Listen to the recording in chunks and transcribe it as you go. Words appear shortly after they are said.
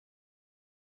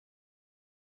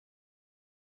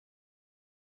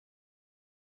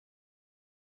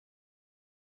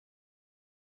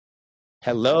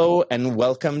Hello and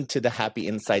welcome to the Happy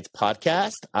Insights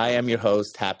podcast. I am your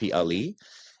host, Happy Ali.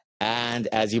 And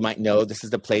as you might know, this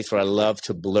is the place where I love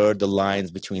to blur the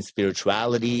lines between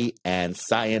spirituality and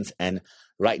science. And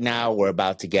right now we're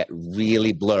about to get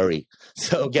really blurry.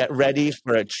 So get ready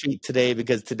for a treat today,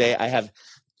 because today I have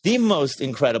the most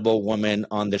incredible woman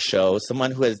on the show,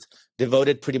 someone who has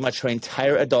devoted pretty much her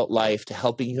entire adult life to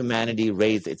helping humanity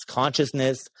raise its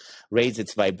consciousness, raise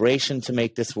its vibration to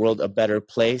make this world a better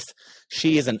place.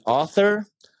 She is an author,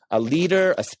 a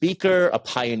leader, a speaker, a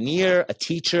pioneer, a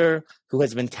teacher who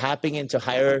has been tapping into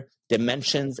higher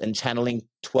dimensions and channeling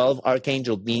 12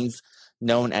 archangel beings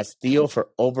known as Theo for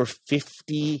over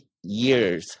 50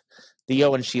 years.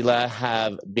 Theo and Sheila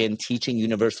have been teaching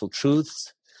universal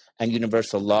truths and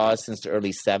universal laws since the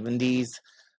early 70s,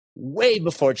 way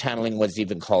before channeling was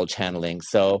even called channeling.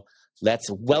 So let's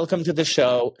welcome to the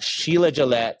show, Sheila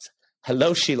Gillette.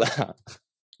 Hello, Sheila.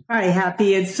 Hi,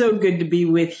 Happy. It's so good to be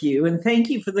with you. And thank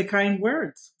you for the kind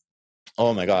words.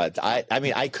 Oh my God.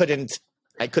 I could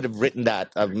have written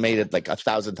that. I've made it like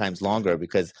 1,000 times longer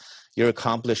because your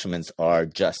accomplishments are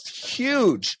just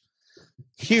huge,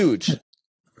 huge.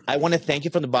 I want to thank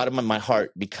you from the bottom of my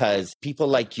heart, because people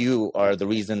like you are the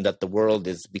reason that the world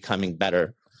is becoming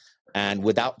better. And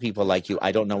without people like you,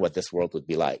 I don't know what this world would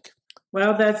be like.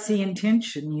 Well, that's the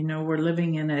intention. You know, we're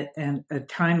living in a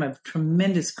time of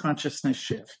tremendous consciousness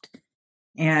shift.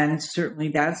 And certainly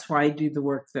that's why I do the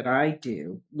work that I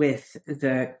do with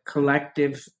the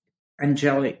collective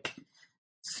angelic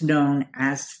known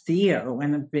as Theo,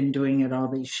 and I've been doing it all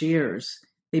these years.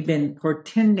 They've been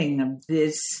portending of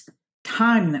this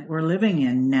time that we're living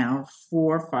in now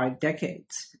 4 or 5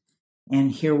 decades.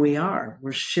 And here we are.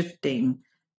 We're shifting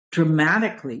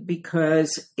dramatically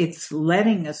because it's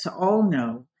letting us all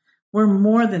know we're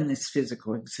more than this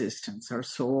physical existence. Our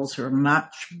souls are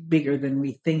much bigger than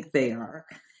we think they are.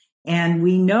 And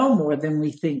we know more than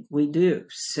we think we do.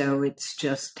 So it's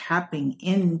just tapping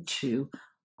into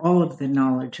all of the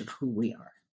knowledge of who we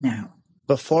are now.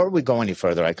 Before we go any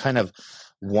further, I kind of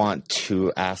want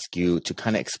to ask you to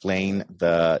kind of explain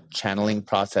the channeling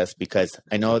process, because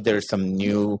I know there's some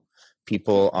new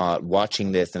people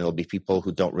watching this, and there'll be people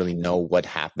who don't really know what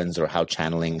happens or how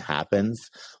channeling happens.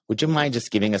 Would you mind just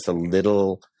giving us a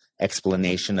little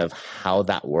explanation of how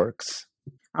that works?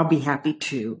 I'll be happy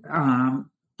to.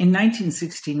 In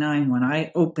 1969, when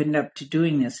I opened up to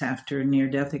doing this after a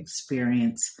near-death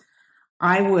experience,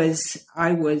 I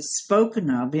was spoken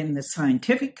of in the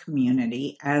scientific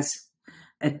community as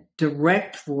a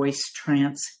direct voice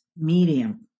trance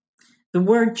medium. The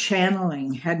word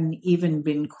channeling hadn't even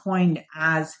been coined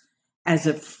as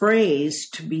a phrase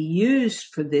to be used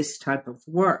for this type of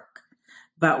work.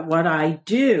 But what I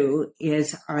do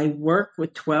is I work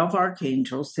with 12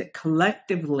 archangels that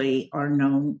collectively are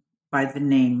known by the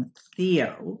name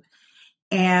Theo.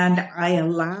 And I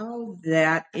allow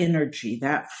that energy,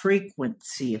 that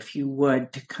frequency, if you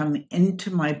would, to come into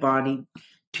my body,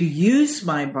 to use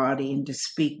my body and to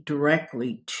speak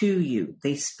directly to you.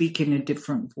 They speak in a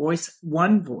different voice,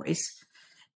 one voice,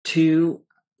 to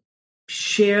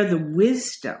share the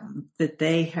wisdom that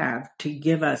they have to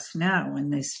give us now in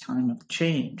this time of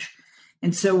change.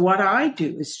 And so what I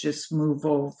do is just move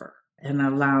over and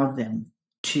allow them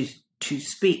to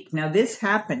speak. Now, this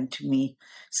happened to me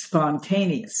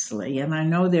spontaneously, and I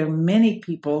know there are many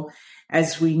people,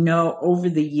 as we know over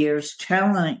the years,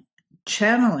 channeling,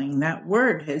 that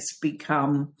word has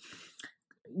become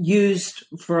used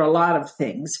for a lot of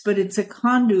things, but it's a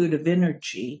conduit of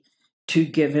energy to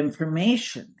give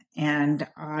information. And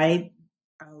I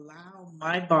allow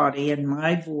my body and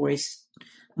my voice,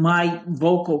 my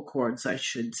vocal cords, I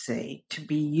should say, to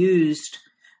be used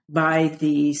by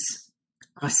these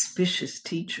auspicious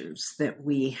teachers that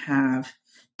we have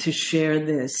to share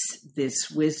this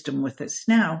wisdom with us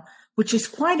now, which is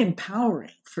quite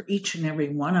empowering for each and every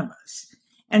one of us.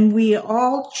 And we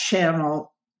all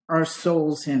channel our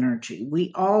soul's energy.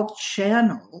 We all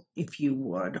channel, if you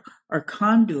would, our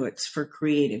conduits for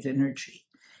creative energy.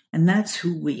 And that's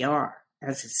who we are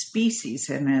as a species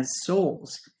and as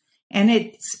souls. And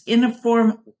it's in a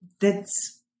form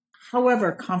that's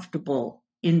however comfortable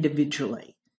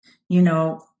individually. You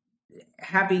know,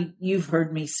 Happy, you've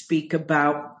heard me speak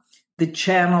about the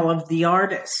channel of the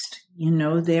artist. You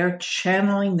know, they're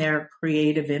channeling their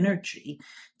creative energy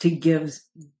to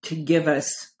give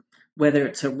us, whether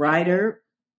it's a writer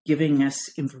giving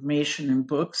us information in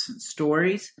books and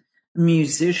stories, a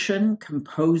musician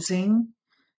composing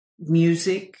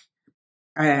music,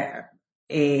 a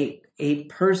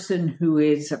person who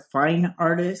is a fine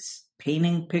artist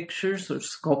painting pictures or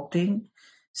sculpting,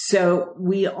 So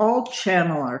we all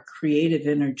channel our creative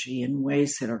energy in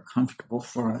ways that are comfortable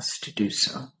for us to do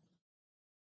so.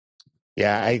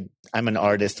 Yeah, I'm an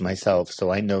artist myself,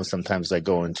 so I know sometimes I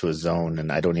go into a zone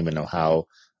and I don't even know how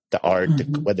the art,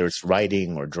 whether it's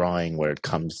writing or drawing, where it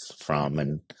comes from.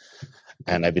 And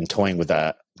I've been toying with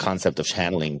that concept of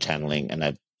channeling, and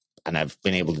I've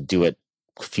been able to do it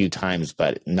a few times,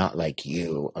 but not like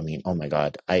you. I mean, oh my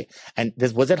God.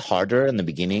 Was it harder in the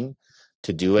beginning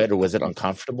to do it, or was it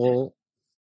uncomfortable?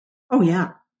 Oh,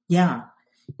 yeah. Yeah.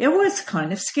 It was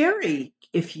kind of scary,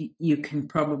 if you can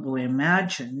probably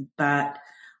imagine. But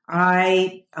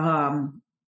I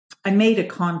made a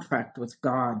contract with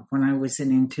God when I was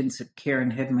in intensive care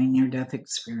and had my near-death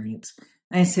experience.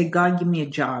 And I said, God, give me a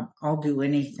job. I'll do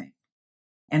anything.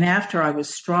 And after I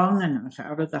was strong enough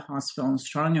out of the hospital and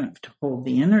strong enough to hold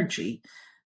the energy,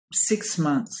 6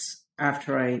 months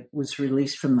after I was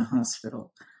released from the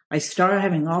hospital, I started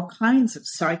having all kinds of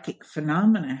psychic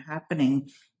phenomena happening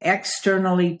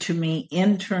externally to me,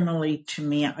 internally to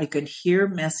me. I could hear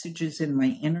messages in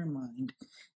my inner mind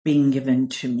being given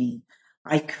to me.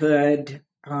 I could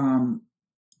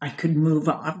move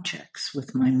objects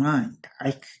with my mind.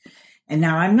 And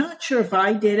now I'm not sure if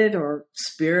I did it or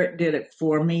spirit did it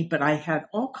for me, but I had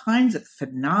all kinds of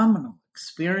phenomenal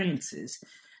experiences.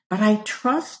 But I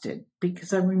trusted,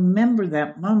 because I remember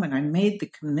that moment. I made the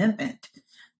commitment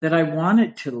that I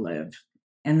wanted to live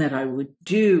and that I would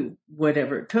do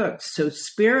whatever it took. So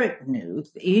spirit knew,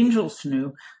 the angels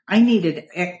knew, I needed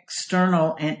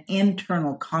external and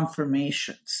internal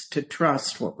confirmations to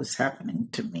trust what was happening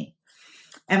to me.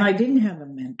 And I didn't have a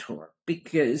mentor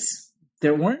because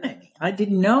there weren't any. I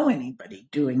didn't know anybody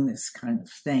doing this kind of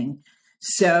thing.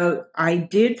 So I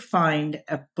did find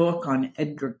a book on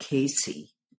Edgar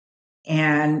Cayce,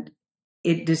 and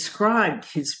it described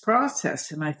his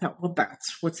process. And I thought, well,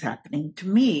 that's what's happening to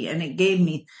me. And it gave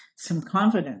me some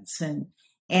confidence.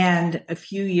 And a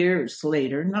few years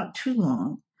later, not too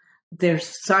long, their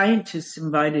scientists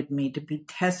invited me to be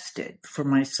tested for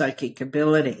my psychic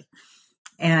ability.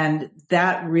 And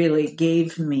that really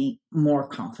gave me more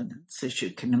confidence, as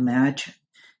you can imagine,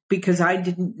 because I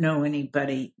didn't know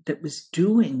anybody that was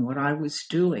doing what I was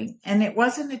doing. And it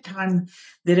wasn't a time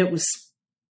that it was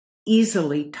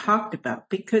easily talked about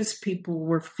because people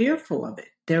were fearful of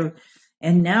it.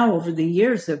 And now over the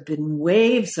years, there have been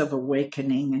waves of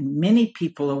awakening and many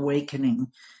people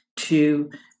awakening to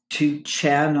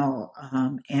channel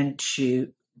and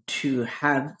to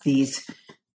have these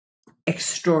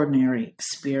extraordinary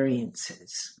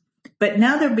experiences. But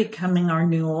now they're becoming our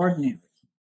new ordinary,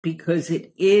 because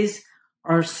it is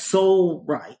our soul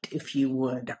right, if you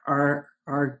would,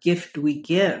 our gift we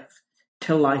give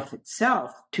to life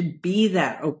itself, to be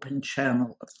that open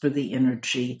channel for the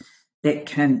energy that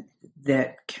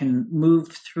can move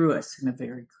through us in a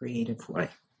very creative way.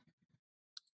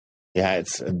 Yeah,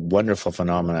 it's a wonderful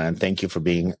phenomenon. And thank you for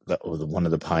being one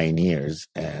of the pioneers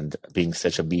and being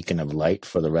such a beacon of light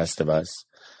for the rest of us.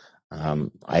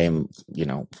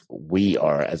 We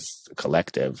are, as a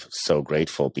collective, so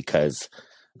grateful because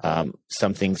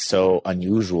something so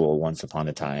unusual once upon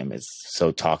a time is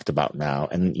so talked about now.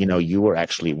 And, you were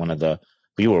actually the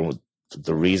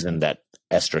reason that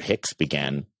Esther Hicks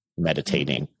began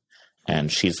meditating. And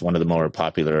she's one of the more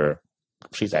popular,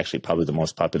 she's actually probably the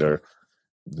most popular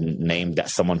name that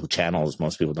someone who channels.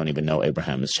 Most people don't even know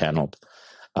Abraham is channeled.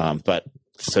 But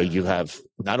so you have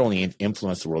not only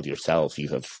influenced the world yourself, you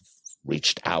have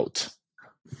reached out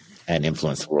and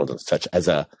influenced the world of such as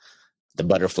the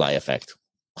butterfly effect,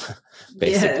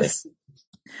 basically. Yes.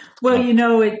 Well,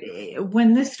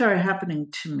 when this started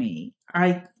happening to me,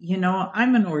 I'm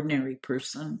an ordinary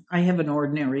person. I have an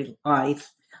ordinary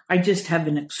life. I just have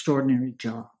an extraordinary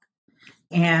job.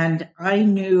 And I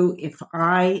knew if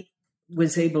I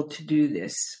was able to do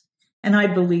this, and I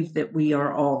believe that we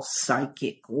are all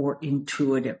psychic or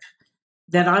intuitive,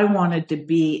 that I wanted to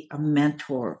be a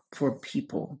mentor for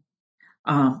people.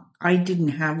 I didn't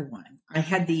have one. I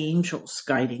had the angels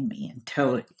guiding me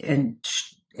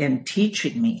and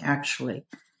teaching me, actually.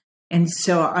 And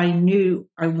so I knew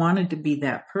I wanted to be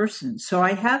that person. So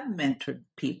I have mentored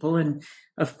people. And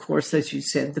of course, as you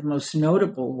said, the most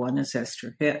notable one is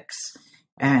Esther Hicks,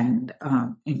 and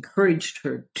encouraged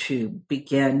her to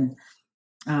begin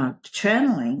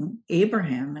channeling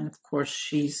Abraham. And of course,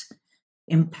 she's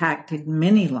impacted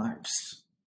many lives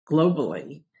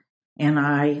globally. And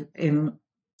I am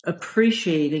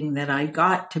appreciating that I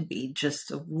got to be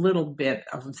just a little bit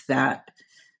of that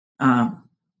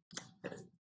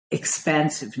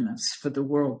expansiveness for the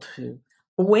world to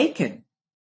awaken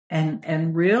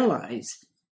and realize,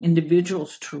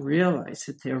 individuals to realize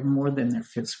that they're more than their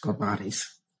physical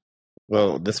bodies.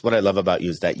 Well, this what I love about you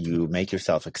is that you make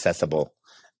yourself accessible.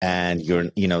 And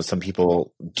some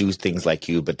people do things like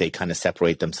you, but they kind of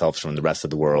separate themselves from the rest of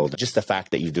the world. Just the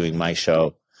fact that you're doing my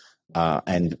show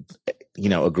and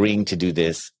agreeing to do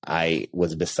this, I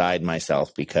was beside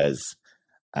myself because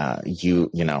I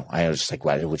was just like,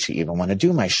 why would she even want to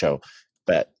do my show?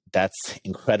 But that's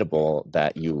incredible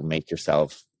that you make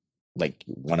yourself like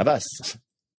one of us.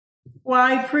 Well,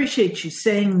 I appreciate you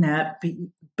saying that,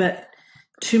 but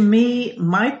to me,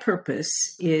 my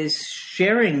purpose is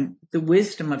sharing the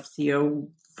wisdom of Theo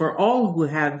for all who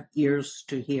have ears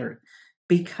to hear,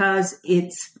 because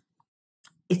it's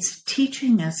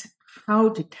teaching us how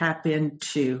to tap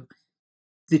into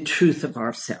the truth of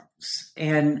ourselves.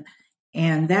 And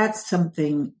that's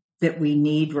something that we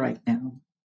need right now,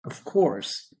 of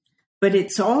course. But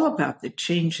it's all about the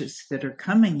changes that are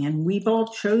coming. And we've all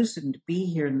chosen to be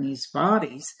here in these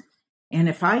bodies. And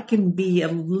if I can be a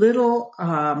little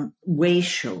way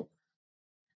show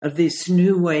of this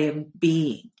new way of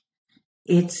being,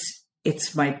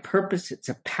 it's my purpose, it's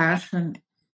a passion,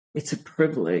 it's a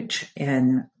privilege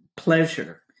and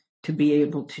pleasure to be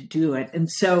able to do it.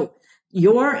 And so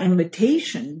your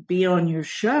invitation, be on your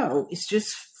show, is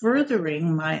just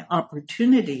furthering my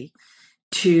opportunity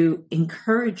to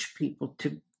encourage people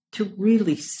to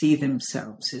really see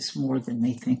themselves as more than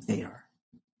they think they are.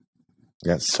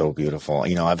 That's so beautiful.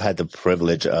 I've had the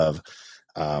privilege of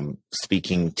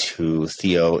speaking to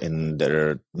Theo in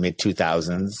their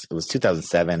mid-2000s. It was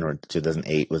 2007 or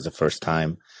 2008 was the first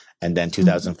time. And then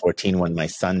 2014 when my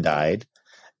son died.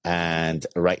 And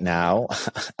right now,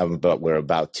 we're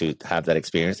about to have that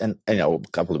experience. And, a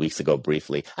couple of weeks ago,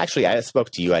 briefly. Actually, I spoke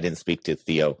to you. I didn't speak to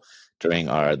Theo during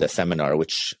the seminar,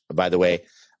 which, by the way,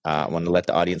 I want to let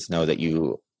the audience know that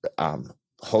you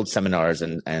hold seminars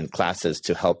and classes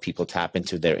to help people tap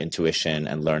into their intuition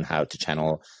and learn how to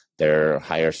channel their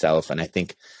higher self. And I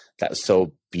think that was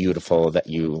so beautiful that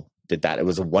you did that. It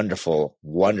was a wonderful,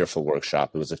 wonderful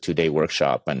workshop. It was a 2-day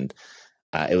workshop. And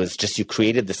it was just, you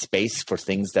created the space for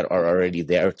things that are already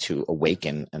there to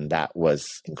awaken. And that was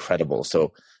incredible.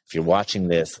 So if you're watching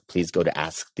this, please go to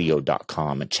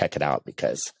asktheo.com and check it out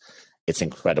because it's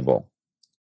incredible.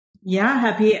 Yeah,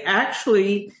 Happy.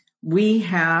 Actually, we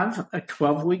have a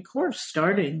 12-week course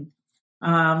starting.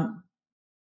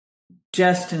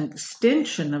 Just an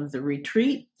extension of the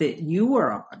retreat that you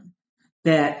were on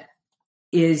that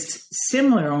is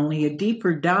similar, only a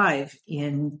deeper dive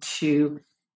into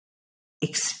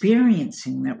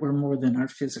experiencing that we're more than our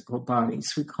physical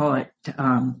bodies. We call it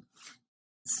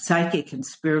psychic and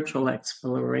spiritual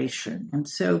exploration. And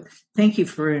so thank you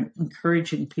for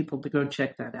encouraging people to go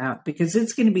check that out because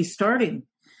it's going to be starting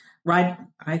right,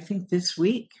 I think, this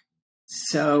week.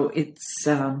 So it's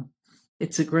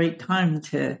a great time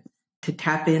to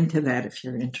tap into that if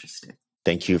you're interested.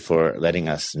 Thank you for letting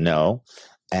us know.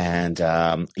 And,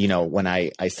 when I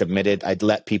submitted, I'd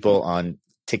let people on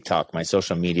TikTok, my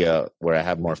social media, where I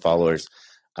have more followers,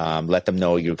 let them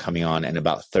know you're coming on, and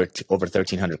about over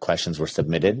 1,300 questions were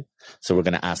submitted. So we're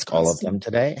going to ask all of them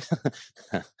today.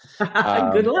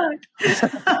 Good luck.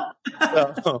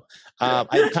 So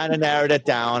I kind of narrowed it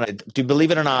down. Do you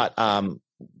believe it or not,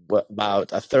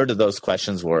 about a third of those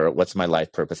questions were, what's my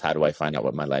life purpose? How do I find out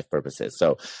what my life purpose is?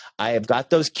 So I have got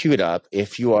those queued up.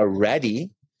 If you are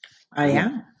ready, I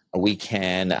am. We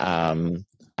can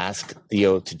ask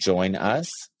Theo to join us,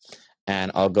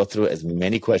 and I'll go through as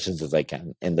many questions as I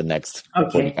can in the next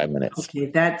 45 minutes. Okay,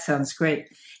 that sounds great.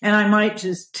 And I might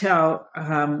just tell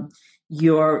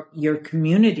your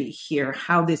community here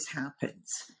how this happens.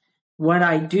 What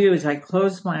I do is I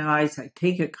close my eyes, I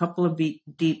take a couple of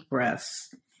deep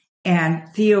breaths, and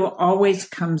Theo always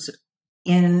comes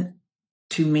in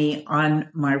to me on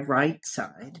my right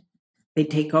side. They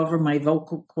take over my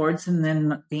vocal cords and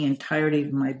then the entirety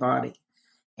of my body.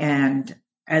 And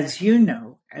as you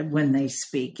know, when they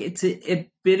speak, it's a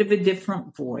bit of a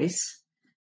different voice.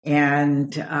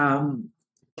 And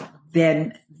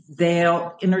then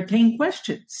they'll entertain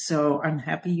questions. So I'm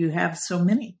happy you have so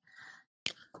many.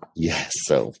 Yes.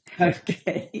 So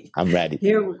okay, I'm ready.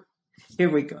 Here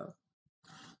we go.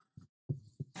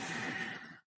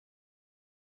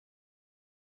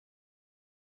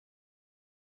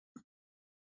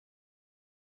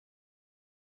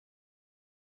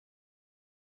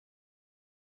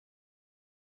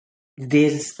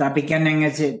 This is the beginning,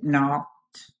 is it not?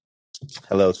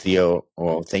 Hello, Theo.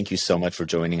 Well, thank you so much for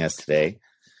joining us today.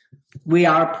 We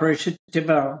are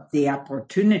appreciative of the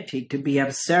opportunity to be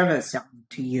of service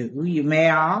to you. You may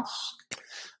ask.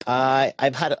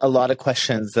 I've had a lot of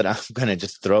questions that I'm going to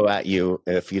just throw at you,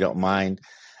 if you don't mind.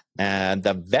 And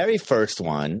the very first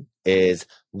one is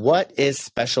what is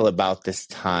special about this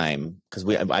time? Because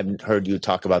I've heard you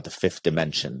talk about the fifth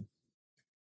dimension.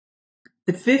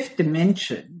 The fifth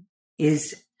dimension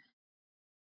is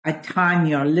a time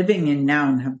you're living in now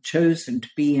and have chosen to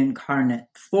be incarnate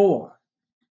for.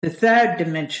 The third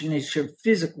dimension is your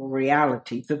physical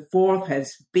reality. The fourth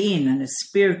has been a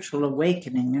spiritual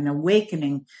awakening, an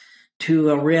awakening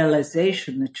to a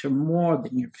realization that you're more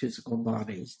than your physical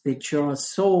bodies, that you're a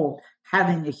soul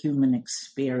having a human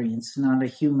experience, not a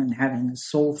human having a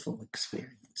soulful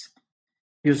experience.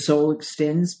 Your soul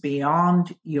extends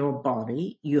beyond your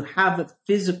body. You have a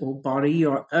physical body,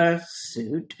 your earth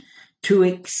suit, to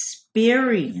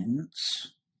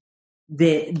experience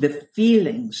the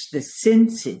feelings, the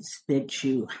senses that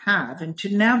you have, and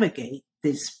to navigate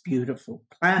this beautiful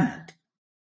planet.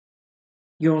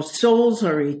 Your souls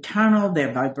are eternal,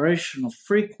 they're vibrational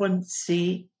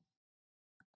frequency,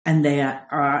 and they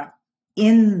are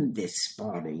in this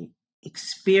body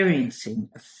experiencing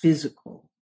a physical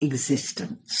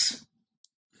existence.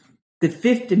 The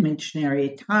fifth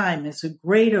dimensionary time is a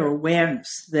greater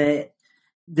awareness that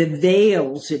the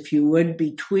veils, if you would,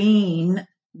 between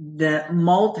the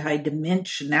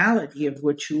multidimensionality of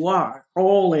which you are,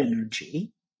 all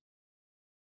energy,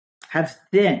 have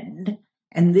thinned.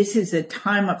 And this is a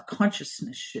time of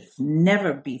consciousness shift,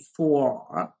 never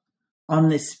before on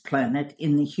this planet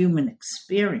in the human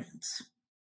experience.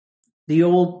 The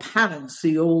old patterns,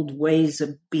 the old ways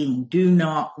of being do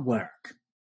not work.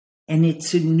 And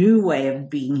it's a new way of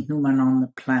being human on the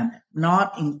planet,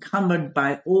 not encumbered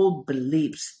by old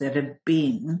beliefs that have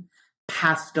been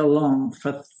passed along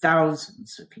for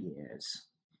thousands of years.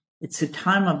 It's a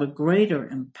time of a greater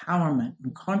empowerment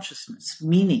and consciousness,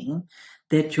 meaning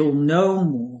that you'll know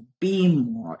more, be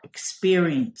more,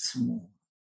 experience more.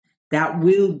 That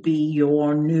will be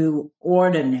your new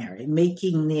ordinary,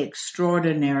 making the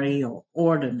extraordinary your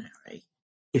ordinary,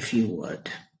 if you would.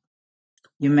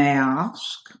 You may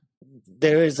ask?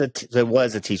 There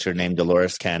was a teacher named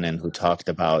Dolores Cannon who talked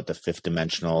about the fifth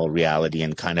dimensional reality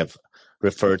and kind of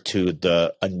referred to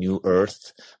a new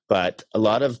earth. But a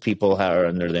lot of people are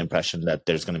under the impression that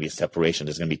there's going to be a separation.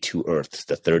 There's going to be two earths,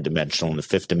 the third dimensional and the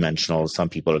fifth dimensional. Some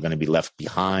people are going to be left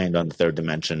behind on the third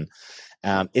dimension.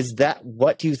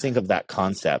 What do you think of that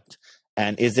concept?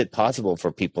 And is it possible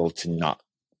for people to not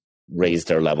raise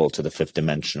their level to the fifth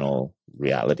dimensional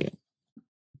reality?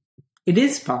 It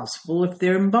is possible if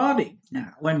they're embodied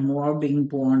now and more being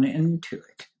born into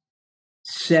it.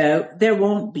 So there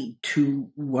won't be two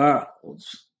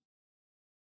worlds.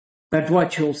 But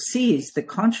what you'll see is the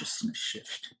consciousness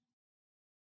shift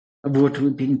of what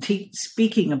we've been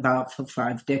speaking about for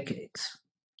 5 decades.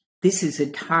 This is a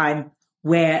time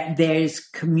where there's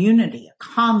community, a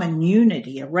common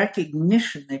unity, a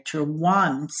recognition that you're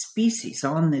one species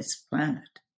on this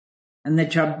planet and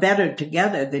that you're better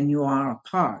together than you are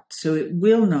apart. So it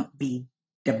will not be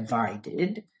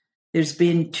divided. There's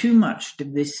been too much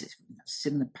divisiveness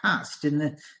in the past. In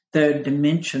the third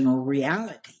dimensional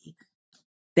reality,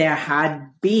 there had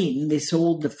been this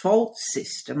old default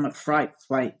system of fright,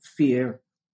 flight, fear,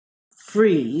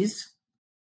 freeze,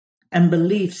 and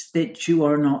beliefs that you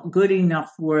are not good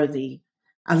enough, worthy,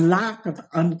 a lack of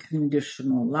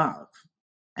unconditional love.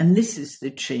 And this is the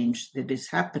change that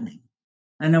is happening.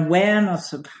 An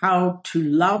awareness of how to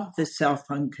love the self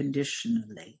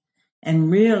unconditionally and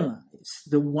realize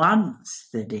the oneness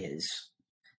that is.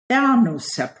 There are no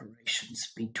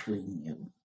separations between you.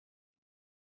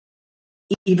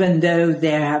 Even though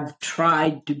there have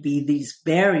tried to be these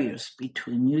barriers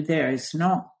between you, there is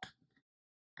not.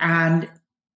 And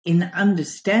in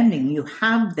understanding, you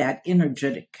have that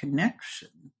energetic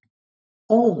connection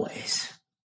always.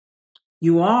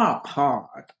 You are a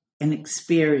part in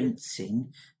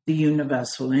experiencing the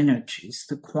universal energies,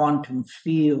 the quantum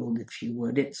field, if you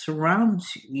would. It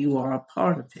surrounds you. You are a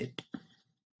part of it.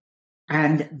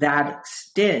 And that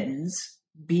extends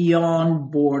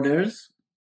beyond borders,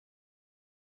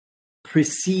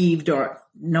 perceived or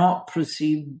not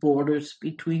perceived borders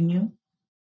between you.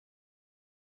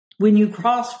 When you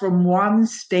cross from one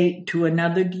state to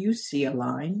another, do you see a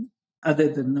line other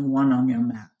than the one on your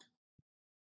map?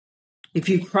 If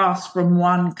you cross from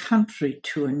one country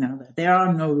to another, there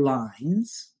are no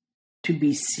lines to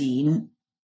be seen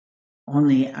on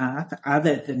the earth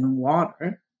other than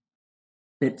water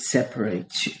that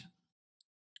separates you.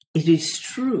 It is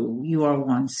true, you are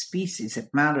one species. It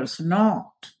matters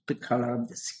not the color of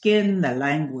the skin, the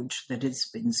language that has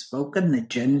been spoken, the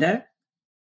gender.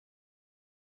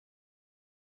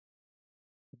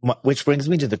 Which brings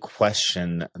me to the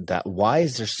question that why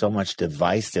is there so much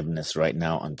divisiveness right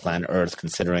now on planet Earth,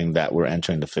 considering that we're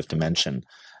entering the fifth dimension?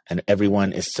 and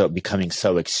everyone is becoming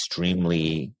so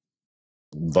extremely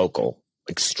vocal,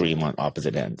 extreme on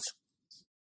opposite ends.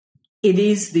 It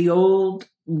is the old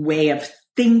way of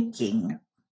thinking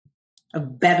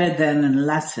of better than and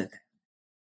lesser than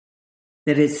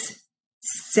that has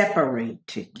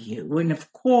separated you. And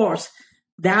of course,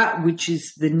 that which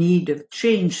is the need of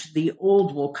change, the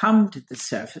old will come to the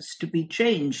surface to be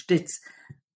changed. It's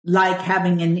like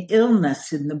having an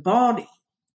illness in the body.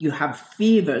 You have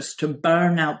fevers to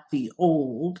burn out the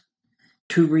old,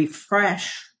 to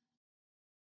refresh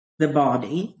the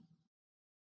body,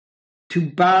 to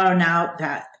burn out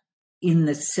that in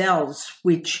the cells,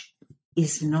 which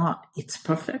is not its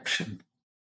perfection.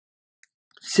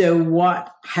 So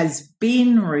what has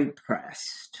been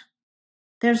repressed,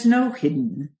 there's no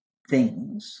hidden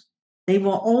things. They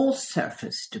will all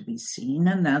surface to be seen,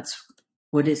 and that's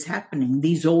what is happening.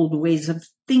 These old ways of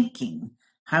thinking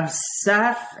have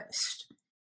surfaced,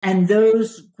 and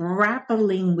those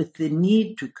grappling with the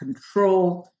need to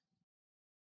control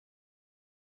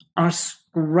are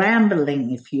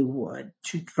scrambling, if you would,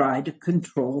 to try to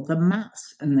control the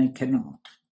mass, and they cannot.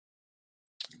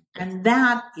 And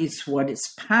that is what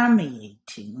is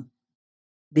permeating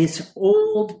this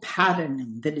old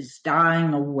patterning that is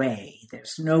dying away.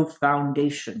 There's no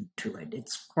foundation to it.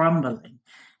 It's crumbling.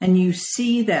 And you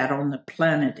see that on the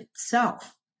planet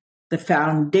itself. The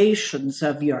foundations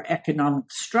of your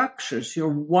economic structures, your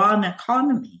one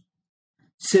economy.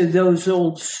 So those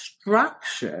old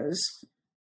structures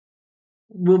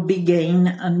will begin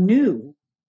anew,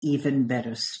 even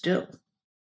better still.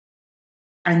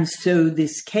 And so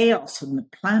this chaos on the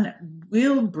planet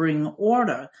will bring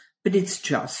order, but it's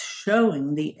just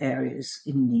showing the areas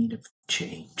in need of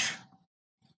change.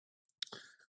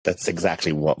 That's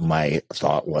exactly what my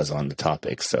thought was on the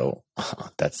topic. So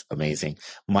that's amazing.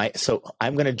 So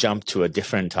I'm going to jump to a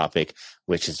different topic,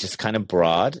 which is just kind of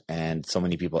broad. And so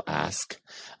many people ask,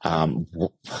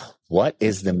 what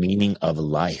is the meaning of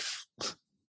life?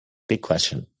 Big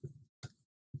question.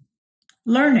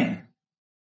 Learning.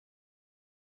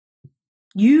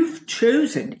 You've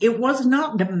chosen. It was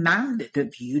not demanded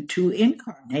of you to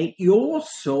incarnate. Your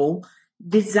soul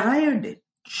desired it,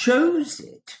 chose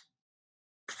it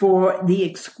for the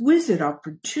exquisite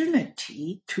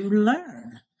opportunity to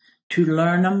learn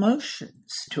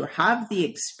emotions, to have the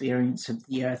experience of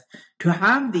the earth, to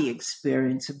have the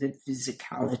experience of the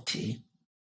physicality,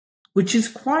 which is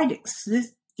quite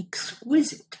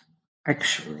exquisite,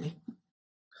 actually.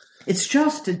 It's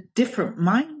just a different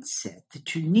mindset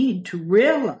that you need to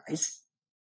realize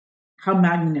how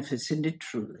magnificent it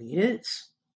truly is.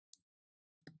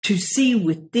 To see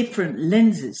with different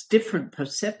lenses, different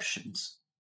perceptions.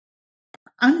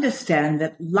 Understand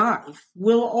that life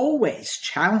will always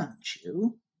challenge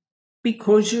you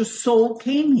because your soul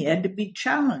came here to be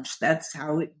challenged. That's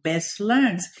how it best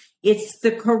learns. It's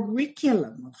the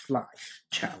curriculum of life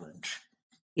challenge.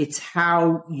 It's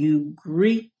how you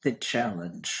greet the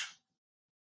challenge.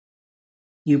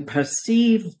 You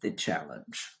perceive the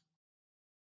challenge.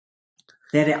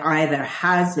 That it either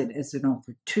has it as an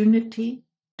opportunity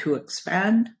to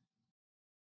expand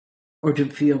or to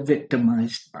feel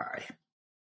victimized by.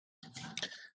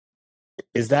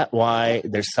 Is that why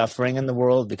there's suffering in the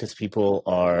world? Because people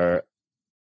are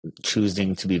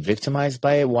choosing to be victimized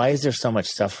by it? Why is there so much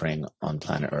suffering on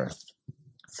planet Earth?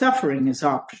 Suffering is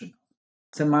optional.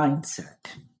 It's a mindset.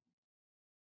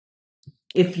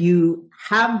 If you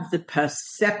have the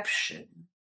perception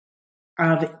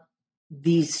of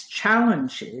these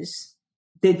challenges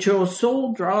that your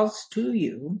soul draws to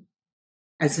you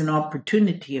as an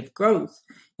opportunity of growth,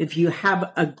 if you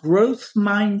have a growth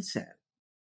mindset,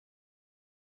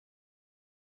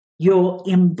 you'll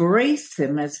embrace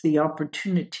them as the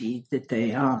opportunity that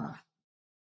they are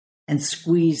and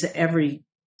squeeze everything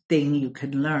you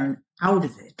can learn out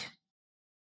of it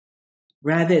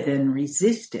rather than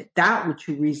resist it. That which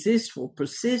you resist will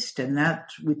persist, and that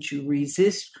which you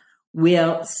resist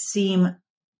will seem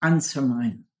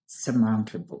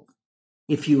unsurmountable.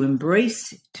 If you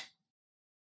embrace it,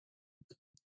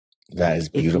 that is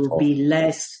beautiful. It will be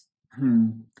less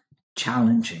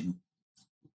challenging.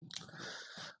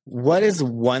 What is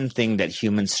one thing that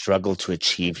humans struggle to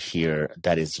achieve here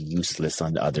that is useless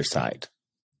on the other side?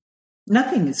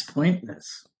 Nothing is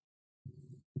pointless.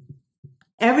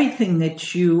 Everything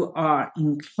that you are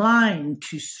inclined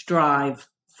to strive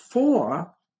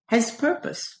for has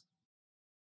purpose.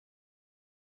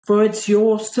 For it's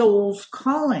your soul's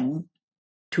calling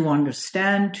to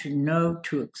understand, to know,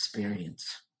 to experience.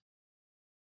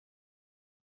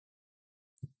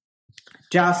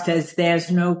 Just as there's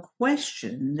no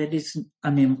question that is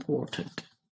unimportant.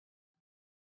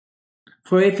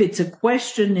 For if it's a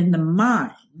question in the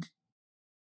mind,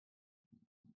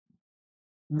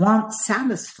 once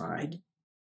satisfied,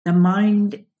 the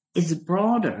mind is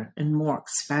broader and more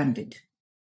expanded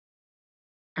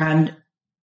and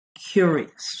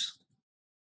curious,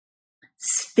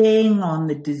 staying on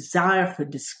the desire for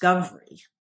discovery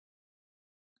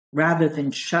rather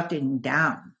than shutting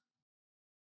down.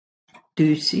 Do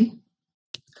you see?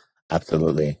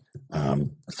 Absolutely.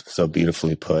 So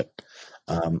beautifully put.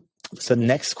 So the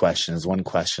next question is one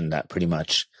question that pretty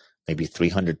much maybe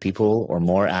 300 people or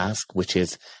more ask, which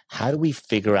is, how do we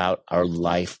figure out our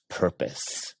life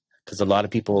purpose? Because a lot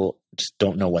of people just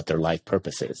don't know what their life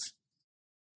purpose is.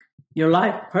 Your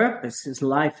life purpose is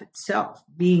life itself,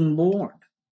 being born.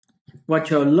 What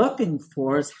you're looking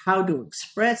for is how to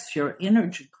express your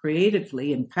energy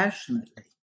creatively and passionately.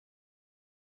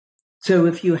 So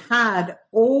if you had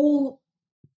all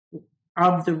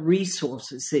of the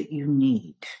resources that you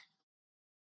need,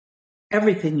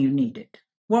 everything you needed,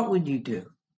 what would you do?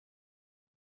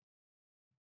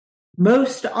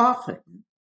 Most often,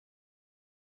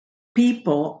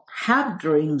 people have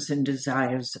dreams and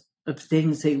desires of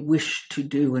things they wish to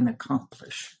do and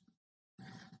accomplish.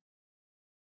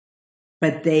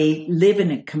 But they live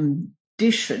in a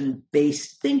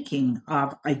condition-based thinking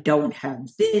of, I don't have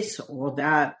this or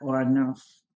that or enough.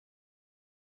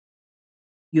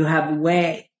 You have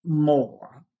way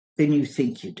more than you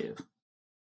think you do.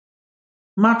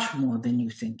 Much more than you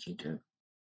think you do.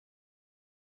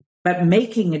 But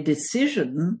making a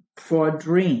decision for a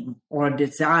dream or a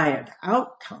desired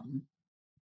outcome,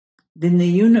 then the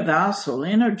universal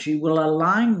energy will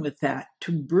align with that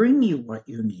to bring you what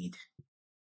you need.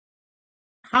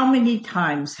 How many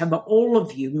times have all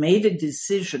of you made a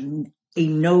decision, a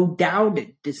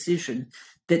no-doubted decision,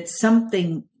 that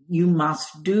something you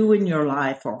must do in your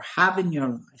life or have in your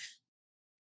life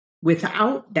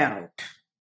without doubt?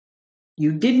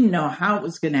 You didn't know how it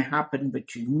was going to happen,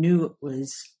 but you knew it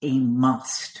was a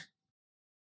must.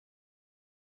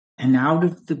 And out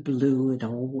of the blue, it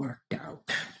all worked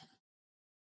out.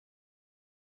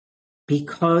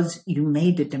 Because you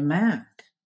made a demand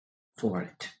for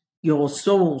it. Your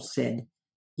soul said,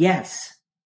 yes,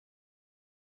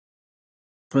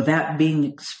 for that being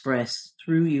expressed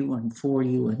through you and for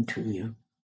you and to you.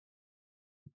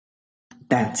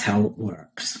 That's how it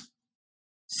works.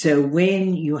 So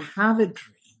when you have a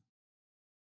dream,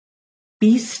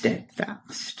 be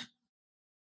steadfast.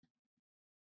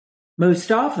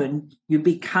 Most often, you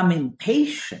become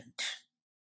impatient.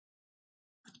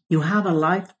 You have a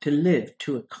life to live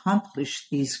to accomplish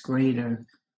these greater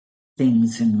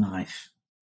things in life.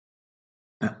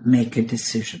 But make a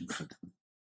decision for them.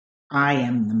 I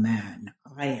am the man.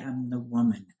 I am the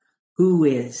woman who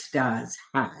is, does,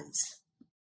 has.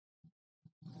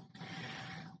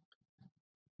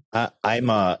 I'm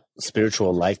a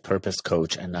spiritual life purpose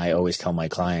coach, and I always tell my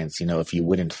clients, if you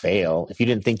wouldn't fail, if you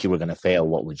didn't think you were going to fail,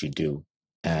 what would you do?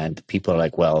 And people are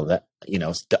like, well, that,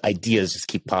 the ideas just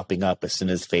keep popping up as soon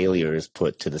as failure is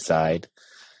put to the side.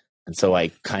 And so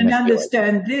I kind of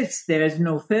understand this, there's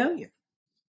no failure.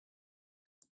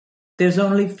 There's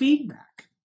only feedback.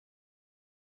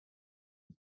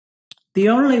 The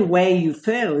only way you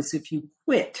fail is if you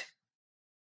quit.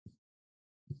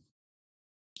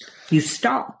 You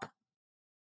stop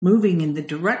moving in the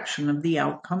direction of the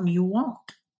outcome you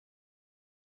want.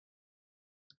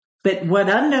 But what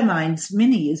undermines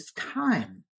many is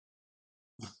time.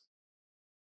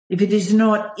 If it is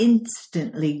not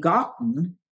instantly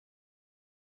gotten,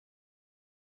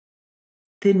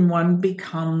 then one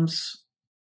becomes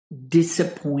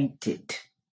disappointed.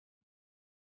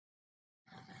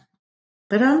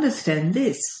 But understand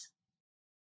this.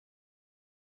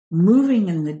 Moving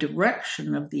in the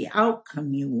direction of the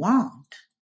outcome you want,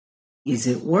 is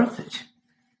it worth it?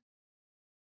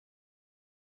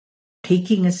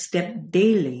 Taking a step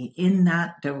daily in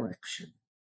that direction.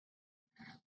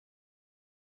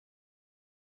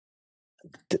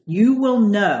 You will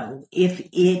know if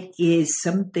it is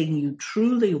something you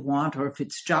truly want or if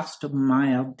it's just a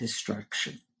mild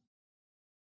distraction.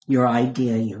 Your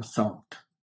idea, your thought.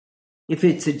 If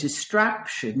it's a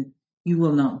distraction, you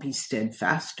will not be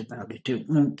steadfast about it. It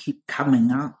won't keep coming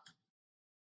up.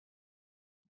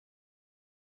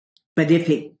 But if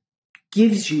it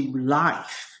gives you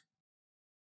life,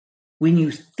 when you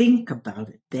think about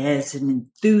it, there's an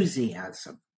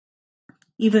enthusiasm,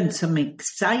 even some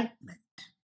excitement.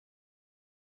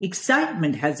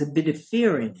 Excitement has a bit of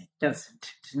fear in it,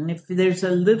 doesn't it? And if there's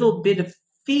a little bit of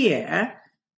fear,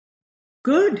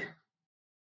 good.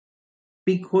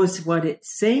 Because what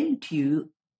it's saying to you,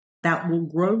 that will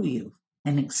grow you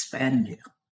and expand you.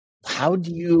 How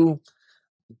do you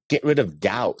get rid of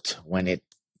doubt when it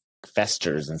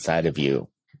festers inside of you?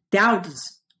 Doubt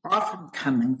is often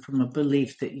coming from a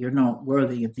belief that you're not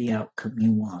worthy of the outcome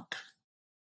you want.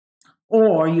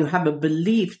 Or you have a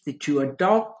belief that you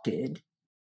adopted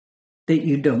that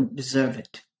you don't deserve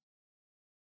it.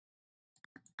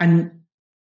 And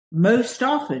most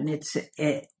often it's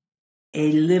a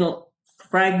little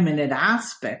fragmented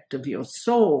aspect of your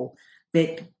soul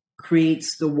that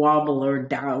creates the wobble or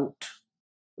doubt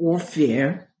or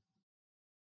fear.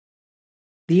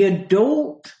 The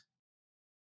adult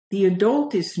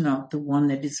is not the one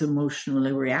that is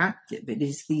emotionally reactive. It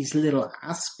is these little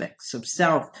aspects of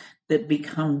self that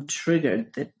become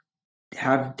triggered, that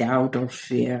have doubt or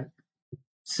fear.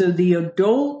 So the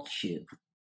adult you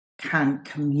can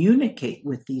communicate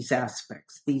with these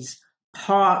aspects, these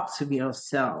parts of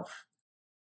yourself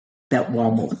that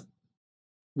wobble,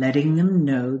 letting them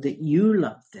know that you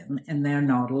love them and they're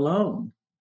not alone,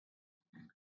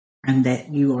 and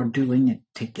that you are doing it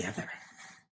together.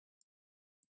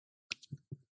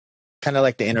 Kind of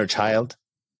like the inner child?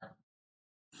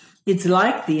 It's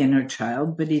like the inner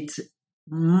child, but it's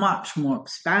much more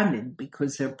expanded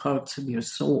because they're parts of your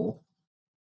soul.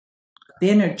 The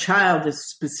inner child is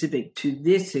specific to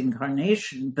this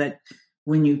incarnation, but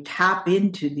when you tap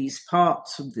into these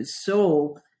parts of the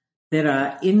soul that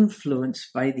are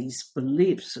influenced by these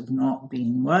beliefs of not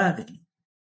being worthy,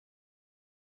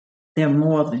 they're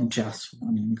more than just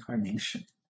one incarnation.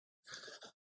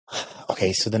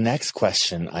 Okay, so the next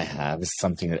question I have is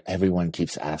something that everyone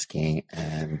keeps asking,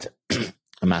 and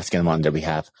I'm asking them on their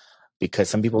behalf because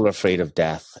some people are afraid of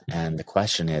death. And the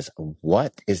question is,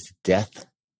 what is death?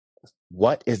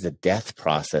 What is the death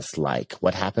process like?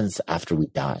 What happens after we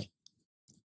die?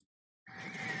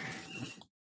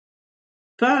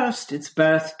 First, it's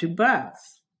birth to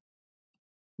birth.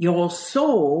 Your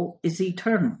soul is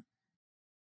eternal.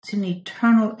 It's an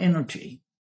eternal energy.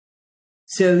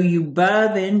 So you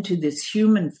birth into this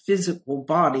human physical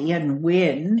body, and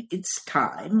when it's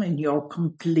time and you're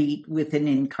complete with an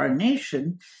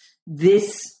incarnation,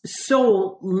 this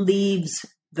soul leaves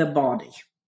the body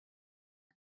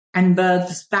and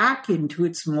births back into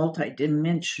its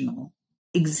multidimensional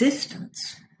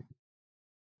existence.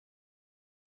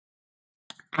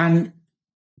 And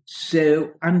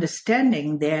so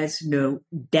understanding there's no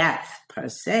death per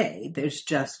se, there's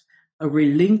just a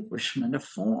relinquishment of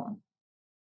form.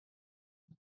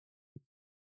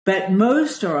 But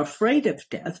most are afraid of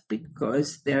death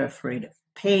because they're afraid of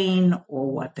pain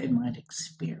or what they might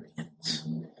experience.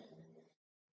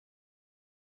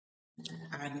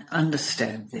 And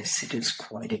understand this, it is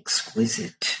quite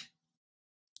exquisite.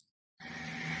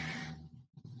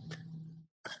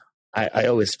 I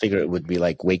always figure it would be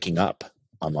like waking up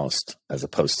almost, as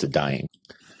opposed to dying.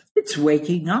 It's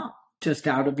waking up just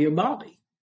out of your body.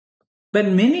 But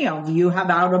many of you have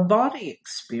out-of-body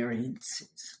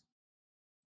experiences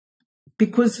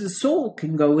because the soul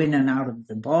can go in and out of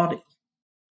the body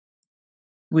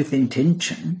with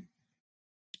intention.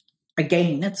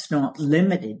 Again, it's not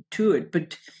limited to it,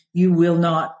 but you will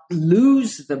not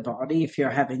lose the body if you're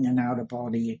having an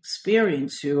out-of-body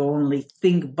experience. You only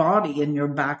think body and you're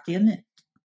back in it.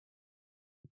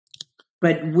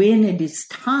 But when it is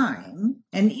time,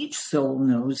 and each soul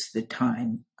knows the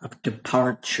time of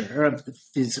departure of the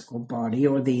physical body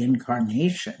or the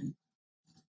incarnation,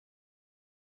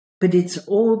 but it's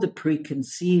all the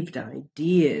preconceived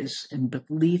ideas and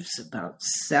beliefs about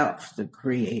self that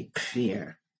create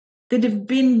fear, that have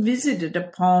been visited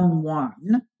upon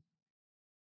one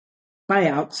by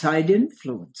outside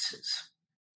influences.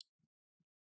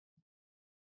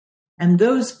 And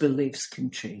those beliefs can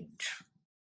change.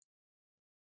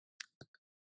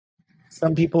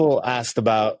 Some people asked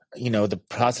about, the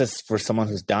process for someone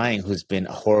who's dying, who's been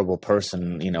a horrible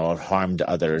person, or harmed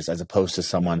others, as opposed to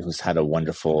someone who's had a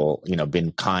wonderful,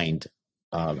 been kind.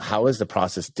 How is the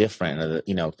process different?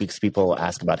 Because people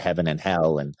ask about heaven and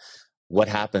hell, and what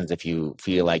happens if you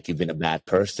feel like you've been a bad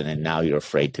person and now you're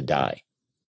afraid to die?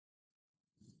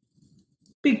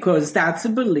 Because that's a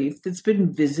belief that's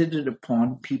been visited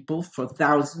upon people for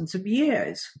thousands of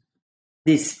years.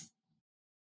 This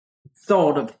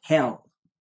thought of hell.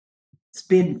 It's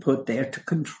been put there to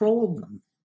control them.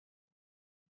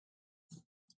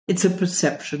 It's a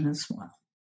perception as well.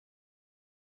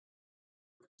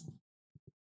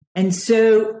 And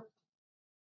so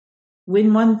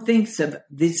when one thinks of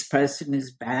this person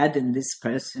is bad and this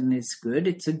person is good,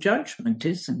 it's a judgment,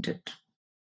 isn't it?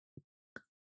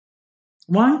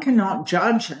 One cannot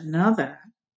judge another,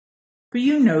 for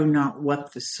you know not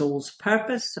what the soul's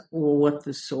purpose or what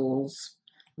the soul's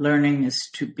learning is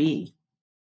to be.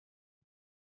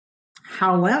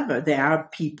 However, there are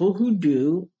people who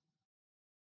do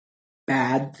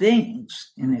bad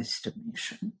things in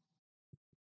estimation.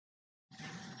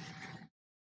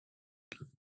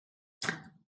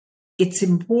 It's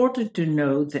important to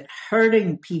know that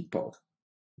hurting people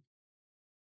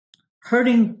are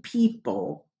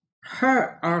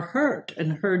hurt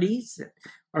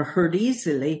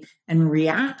easily and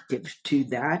reactive to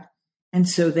that, and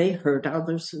so they hurt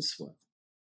others as well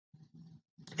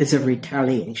as a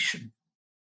retaliation.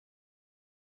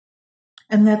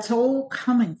 And that's all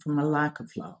coming from a lack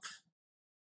of love,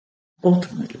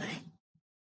 ultimately.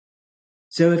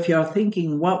 So if you're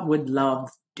thinking, what would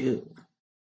love do?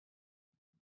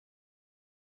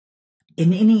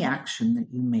 In any action that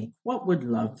you make, what would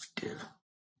love do?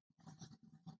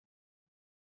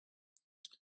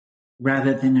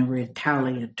 Rather than a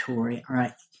retaliatory,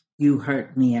 you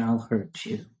hurt me, I'll hurt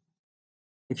you.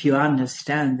 If you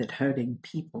understand that hurting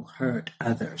people hurt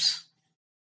others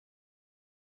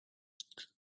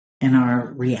and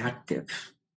are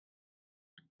reactive,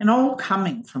 and all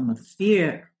coming from a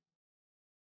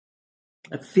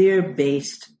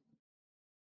fear-based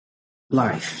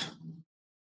life.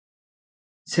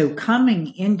 So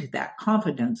coming into that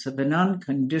confidence of an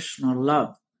unconditional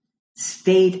love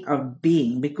state of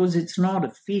being, because it's not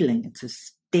a feeling, it's a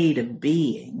state of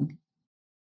being,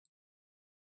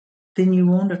 then you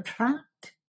won't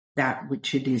attract that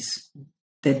which it is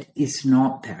that is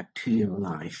not that to your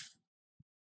life.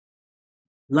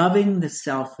 Loving the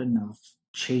self enough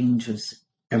changes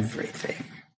everything.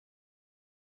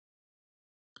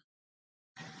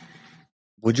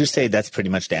 Would you say that's pretty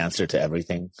much the answer to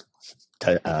everything?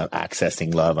 To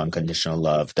accessing love, unconditional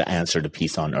love, the answer to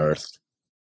peace on earth?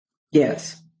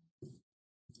 Yes.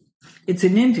 It's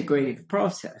an integrative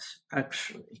process,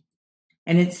 actually.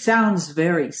 And it sounds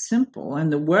very simple,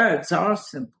 and the words are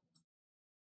simple.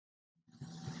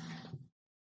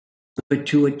 But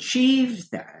to achieve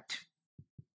that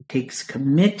takes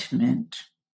commitment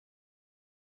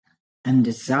and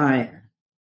desire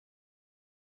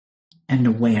and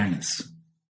awareness.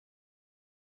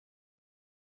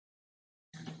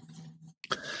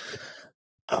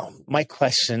 My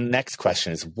next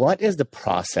question is, what is the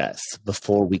process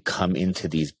before we come into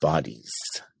these bodies?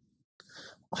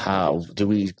 How do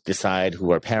we decide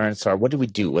who our parents are? What do we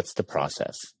do? What's the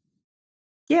process?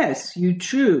 Yes, you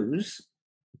choose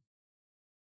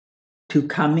to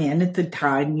come in at the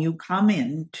time you come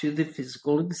into the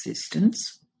physical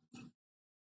existence.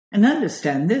 And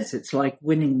understand this, it's like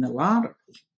winning the lottery.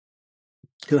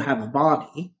 To have a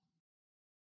body,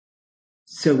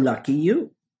 so lucky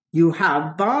you. You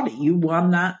have body, you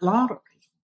won that lottery.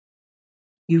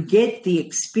 You get the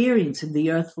experience of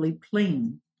the earthly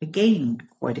plane, again,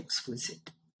 quite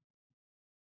exquisite.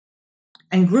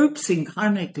 And groups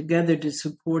incarnate together to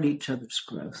support each other's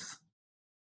growth.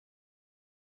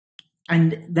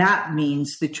 And that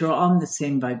means that you're on the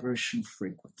same vibration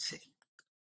frequency.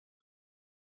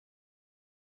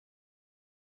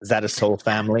 Is that a soul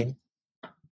family?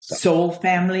 Soul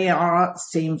family are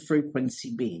same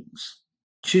frequency beings,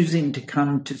 choosing to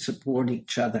come to support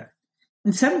each other.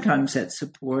 And sometimes that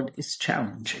support is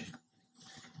challenging.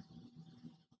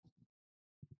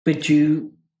 But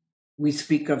we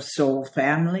speak of soul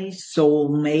family,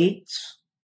 soulmates,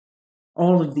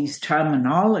 all of these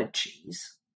terminologies,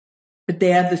 but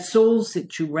they are the souls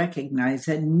that you recognize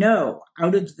and know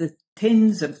out of the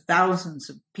tens of thousands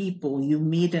of people you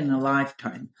meet in a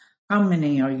lifetime, how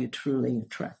many are you truly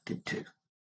attracted to?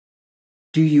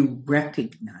 Do you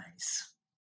recognize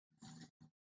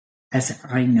as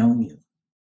I know you?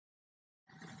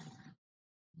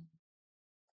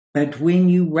 But when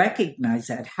you recognize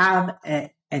that, have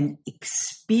an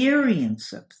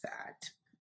experience of that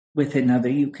with another,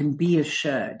 you can be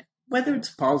assured, whether it's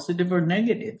positive or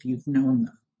negative, you've known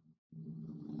them.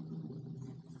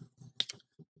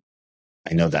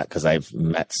 I know that because I've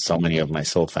met so many of my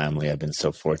soul family. I've been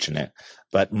so fortunate.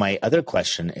 But my other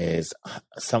question is,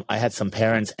 I had some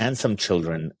parents and some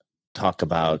children talk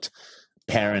about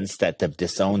parents that have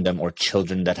disowned them or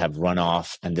children that have run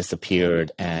off and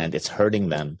disappeared, and it's hurting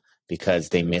them because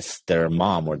they miss their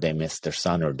mom or they miss their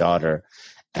son or daughter,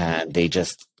 and they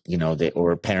just,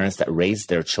 or parents that raised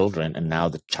their children and now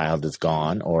the child is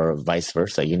gone, or vice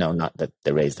versa, not that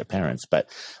they raised their parents. But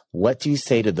what do you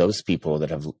say to those people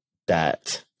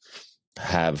that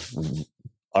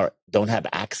don't have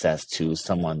access to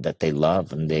someone that they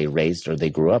love and they raised or they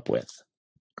grew up with?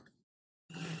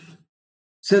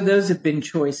 So those have been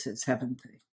choices, haven't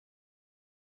they?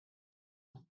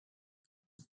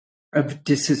 Of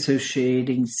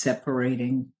disassociating,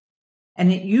 separating.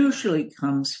 And it usually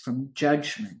comes from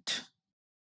judgment,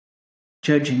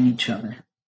 judging each other.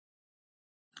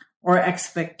 or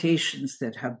expectations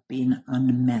that have been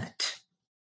unmet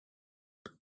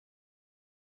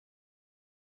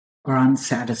or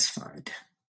unsatisfied.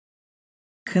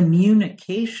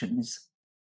 Communication has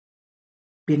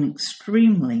been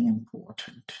extremely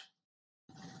important,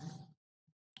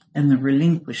 and the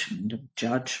relinquishment of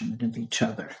judgment of each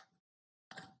other.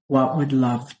 What would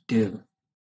love do?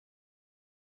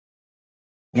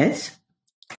 Yes?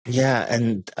 Yeah,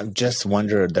 and I just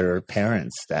wonder, there are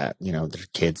parents that, their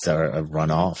kids are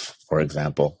run off, for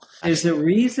example. There's a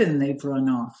reason they've run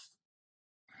off.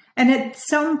 And at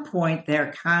some point,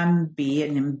 there can be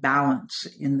an imbalance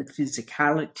in the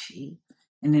physicality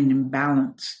and an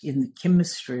imbalance in the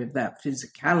chemistry of that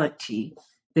physicality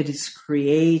that has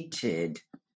created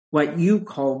what you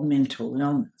call mental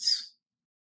illness.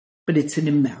 But it's an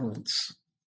imbalance.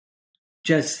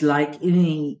 Just like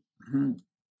any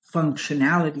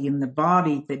functionality in the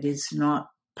body that is not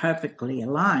perfectly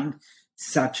aligned,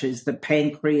 such as the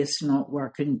pancreas not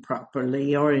working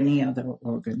properly or any other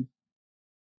organ,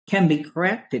 can be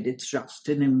corrected. It's just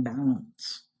an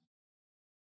imbalance.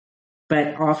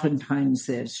 But oftentimes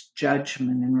there's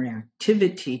judgment and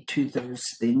reactivity to those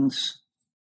things,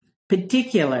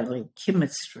 particularly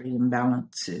chemistry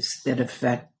imbalances that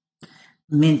affect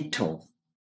mental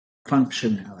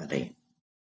functionality.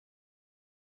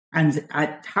 And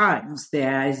at times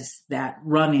there's that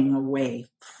running away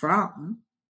from,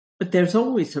 but there's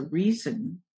always a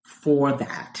reason for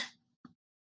that.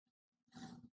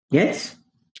 Yes?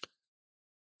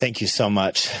 Thank you so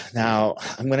much. Now,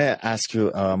 I'm going to ask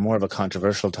you more of a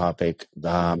controversial topic,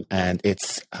 and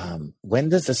it's when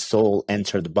does the soul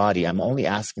enter the body? I'm only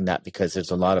asking that because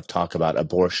there's a lot of talk about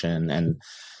abortion, and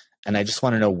I just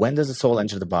want to know, when does the soul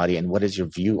enter the body, and what is your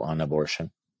view on abortion?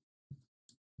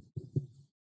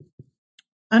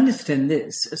 Understand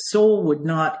this, a soul would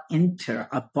not enter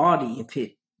a body if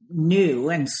it knew,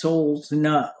 and souls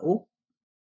know,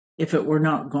 if it were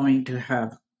not going to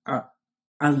have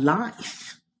a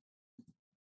life.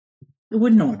 It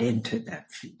would not enter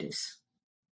that fetus.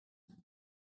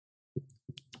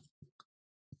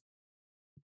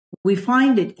 We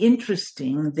find it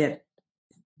interesting that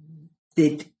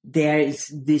there is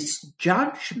this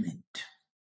judgment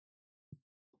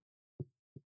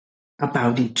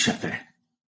about each other.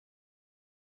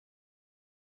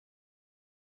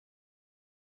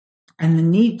 And the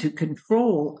need to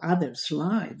control others'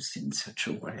 lives in such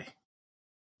a way.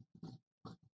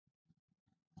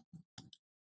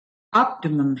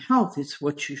 Optimum health is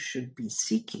what you should be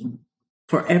seeking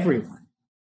for everyone.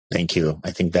 Thank you.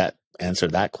 I think that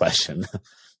answered that question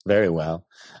very well.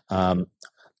 The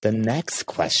next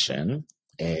question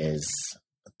is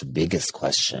the biggest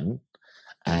question,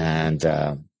 and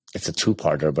it's a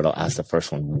two-parter, but I'll ask the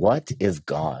first one. What is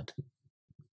God?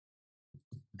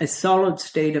 A solid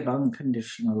state of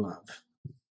unconditional love.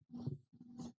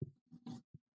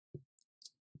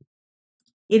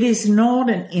 It is not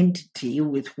an entity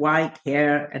with white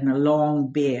hair and a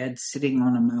long beard sitting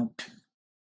on a mountain.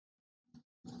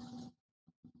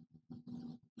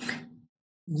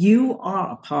 You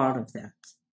are a part of that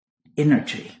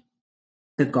energy,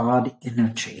 the God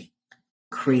energy,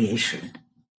 creation.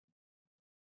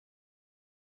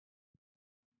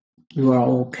 You are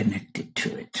all connected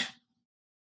to it.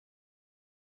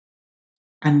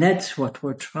 And that's what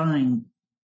we're trying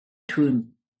to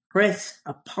impress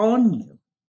upon you.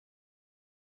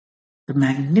 The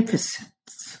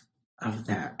magnificence of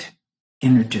that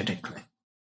energetically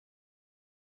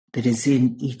that is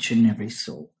in each and every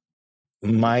soul.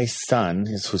 My son,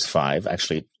 who's 5,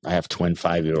 actually, I have twin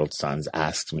 5-year-old sons,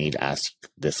 asked me to ask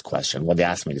this question. Well, they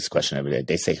ask me this question every day.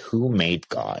 They say, who made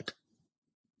God?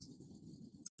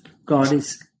 God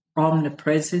is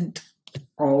omnipresent,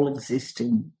 all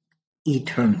existing,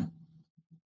 eternal.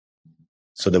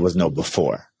 So there was no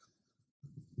before?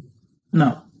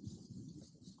 No.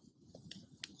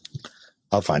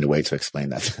 I'll find a way to explain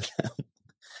that to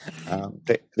them.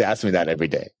 They ask me that every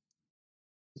day.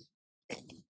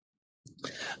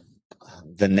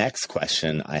 The next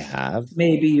question I have...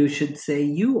 Maybe you should say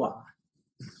you are.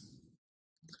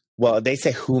 Well, they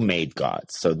say who made God?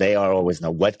 So they are always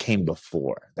know what came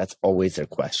before. That's always their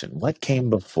question. What came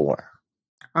before?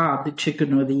 The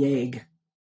chicken or the egg.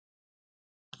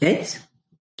 Yes?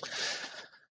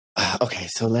 Okay,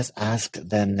 so let's ask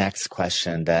the next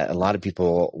question that a lot of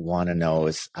people want to know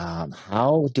is,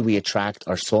 how do we attract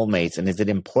our soulmates? And is it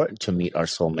important to meet our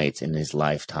soulmates in his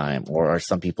lifetime? Or are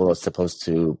some people supposed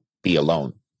to be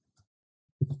alone?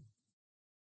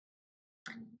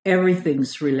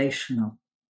 Everything's relational.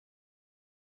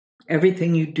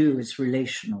 Everything you do is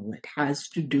relational. It has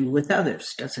to do with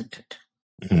others, doesn't it?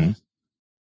 Mm-hmm.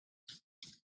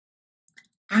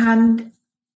 And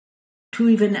to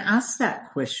even ask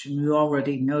that question, you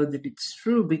already know that it's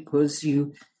true because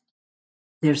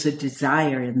there's a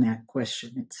desire in that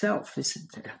question itself,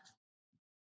 isn't there?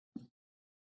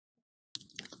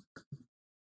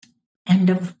 And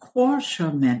of course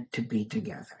you're meant to be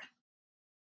together.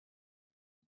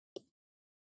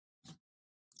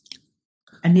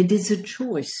 And it is a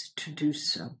choice to do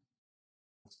so.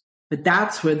 But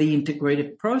that's where the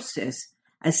integrative process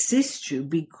assists you,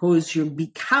 because you're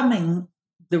becoming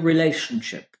the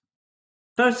relationship.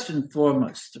 First and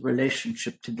foremost, the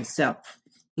relationship to the self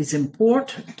is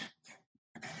important.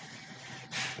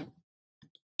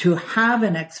 To have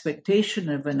an expectation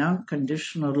of an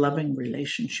unconditional loving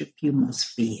relationship, you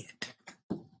must be it.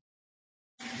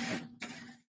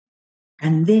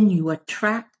 And then you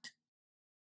attract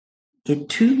it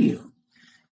to you.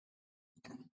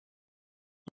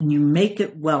 And you make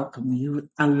it welcome. You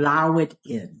allow it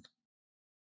in.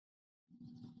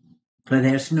 For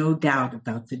there's no doubt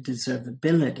about the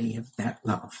deservability of that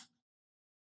love.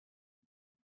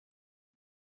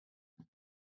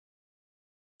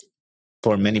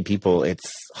 For many people,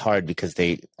 it's hard because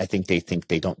I think they think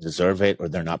they don't deserve it, or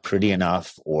they're not pretty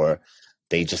enough, or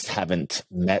they just haven't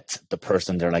met the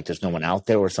person. They're like, there's no one out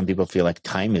there. Or some people feel like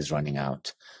time is running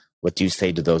out. What do you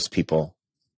say to those people?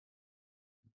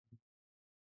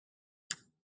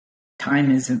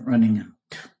 Time isn't running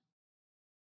out.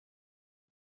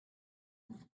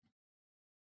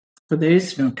 For there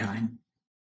is no time.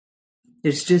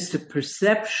 There's just a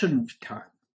perception of time.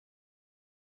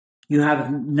 You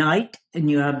have night and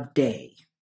you have day.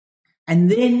 And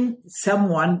then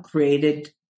someone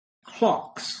created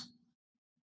clocks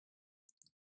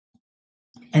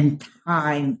and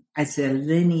time as a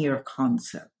linear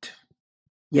concept.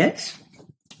 Yes?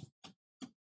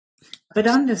 But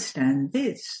understand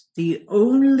this, the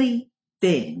only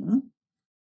thing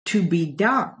to be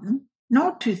done,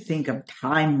 not to think of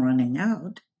time running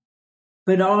out,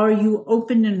 but are you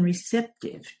open and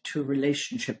receptive to a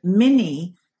relationship?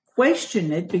 Many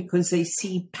question it because they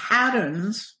see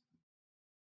patterns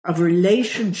of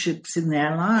relationships in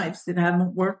their lives that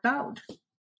haven't worked out.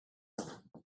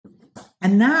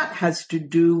 And that has to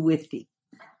do with the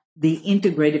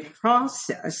integrative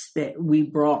process that we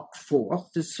brought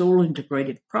forth, the soul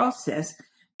integrative process,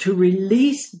 to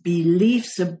release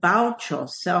beliefs about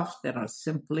yourself that are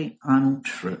simply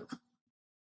untrue,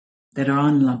 that are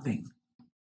unloving.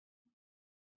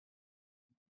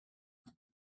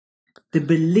 The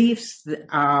beliefs that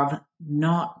are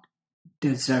not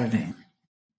deserving,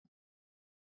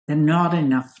 the not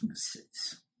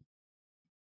enoughnesses.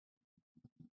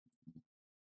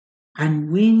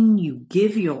 And when you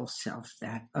give yourself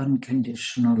that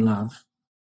unconditional love,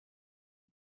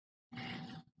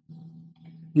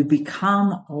 you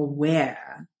become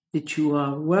aware that you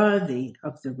are worthy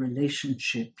of the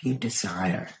relationship you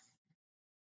desire.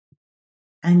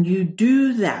 And you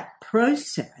do that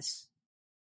process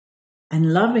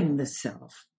and loving the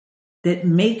self that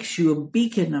makes you a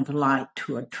beacon of light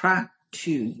to attract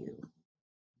to you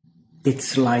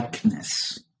its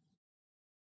likeness.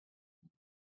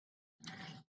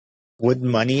 Would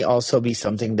money also be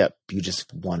something that you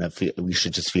just want to feel, you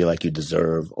should just feel like you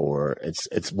deserve, or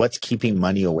it's what's keeping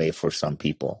money away for some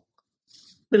people?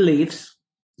 Beliefs.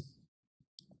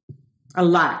 A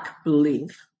lack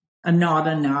belief. A not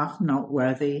enough, not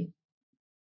worthy.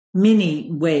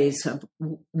 Many ways of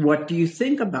what do you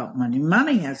think about money?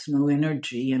 Money has no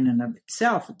energy in and of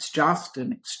itself. It's just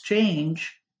an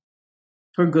exchange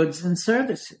for goods and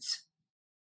services.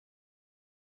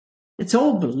 It's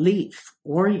all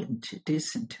belief-oriented,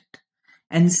 isn't it?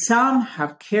 And some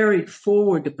have carried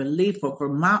forward a belief over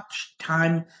much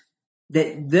time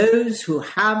that those who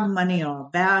have money are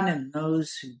bad and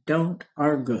those who don't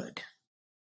are good.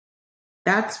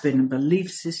 That's been a belief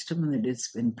system that has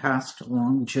been passed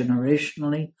along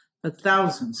generationally for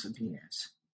thousands of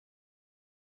years.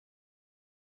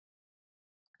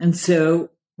 And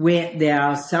so where there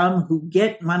are some who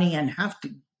get money and have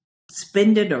to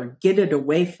spend it or get it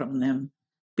away from them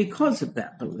because of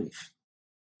that belief.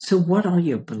 So what are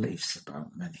your beliefs about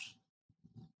money?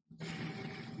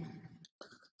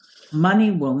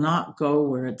 Money will not go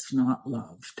where it's not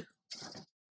loved.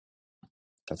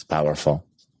 That's powerful.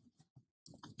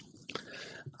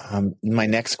 My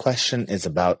next question is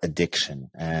about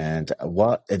addiction. And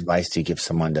what advice do you give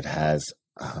someone that has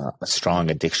a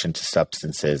strong addiction to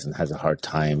substances and has a hard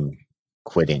time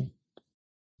quitting?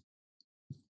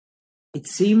 It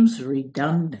seems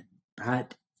redundant,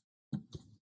 but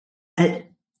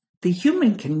the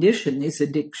human condition is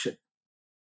addiction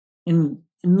in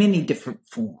many different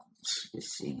forms, you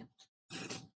see.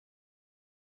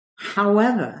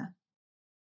 However,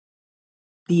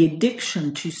 the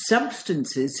addiction to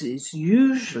substances is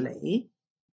usually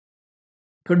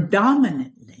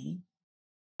predominantly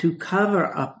to cover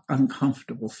up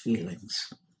uncomfortable feelings.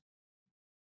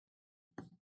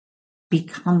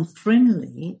 Become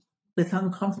friendly with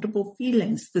uncomfortable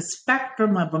feelings. The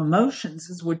spectrum of emotions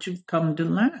is what you've come to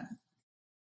learn.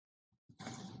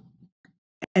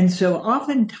 And so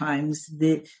oftentimes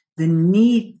the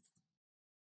need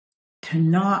to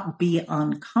not be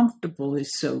uncomfortable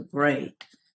is so great,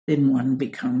 then one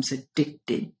becomes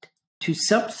addicted to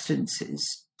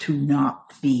substances to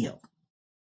not feel,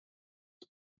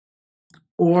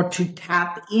 or to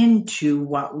tap into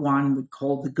what one would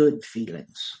call the good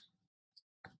feelings.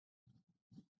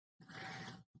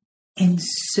 And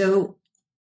so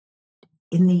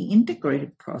in the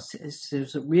integrated process,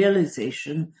 there's a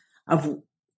realization of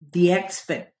the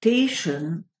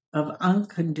expectation of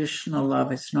unconditional love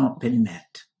has not been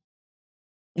met.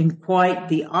 And quite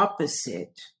the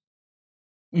opposite.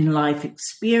 In life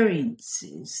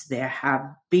experiences, there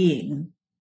have been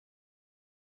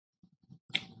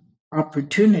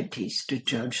opportunities to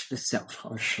judge the self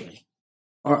harshly,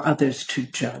 or others to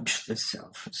judge the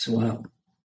self as well,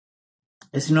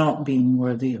 as not being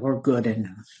worthy or good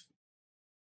enough.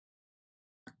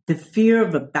 The fear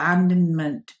of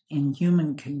abandonment in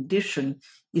human condition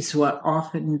is what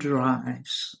often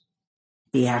drives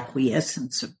the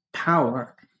acquiescence of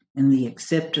power and the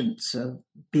acceptance of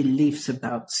beliefs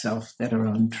about self that are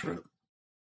untrue,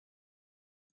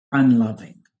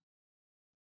 unloving,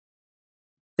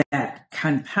 that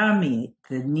can permeate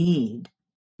the need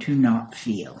to not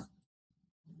feel.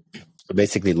 So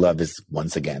basically, love is,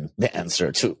 once again, the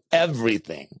answer to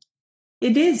everything.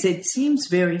 It is. It seems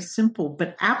very simple,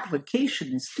 but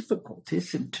application is difficult,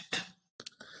 isn't it?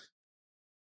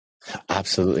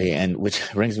 Absolutely. And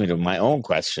which brings me to my own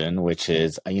question, which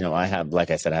is, I have, like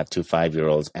I said, I have 2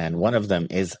 5-year-olds, and one of them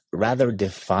is rather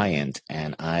defiant.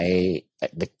 And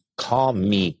the calm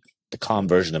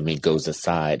version of me goes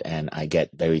aside, and I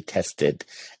get very tested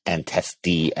and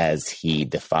testy as he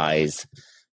defies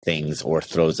things or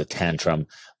throws a tantrum.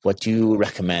 What do you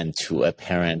recommend to a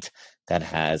parent that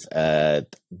has a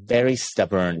very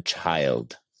stubborn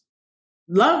child?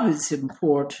 Love is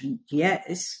important,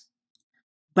 yes.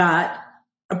 But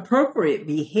appropriate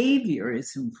behavior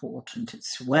is important as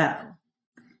well.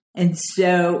 And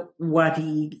so what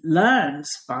he learns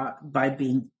by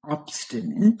being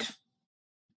obstinate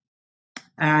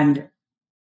and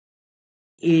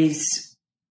is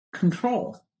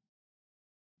control.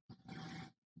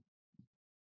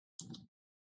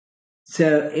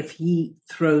 So if he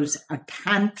throws a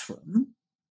tantrum,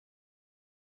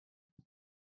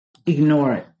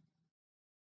 ignore it.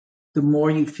 The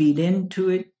more you feed into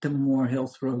it, the more he'll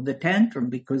throw the tantrum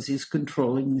because he's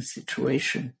controlling the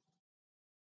situation.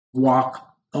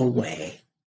 Walk away.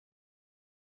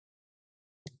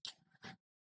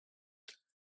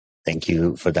 Thank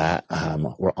you for that.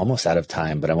 We're almost out of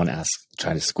time, but I want to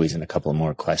try to squeeze in a couple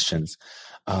more questions.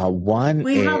 Have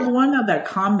one other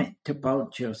comment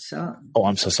about your son. Oh,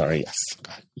 I'm so sorry. Yes.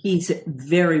 He's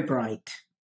very bright.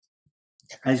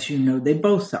 As you know, they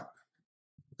both are.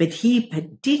 But he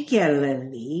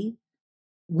particularly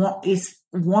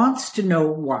wants to know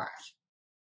why.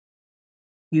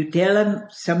 You tell him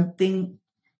something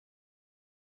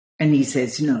and he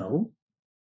says no.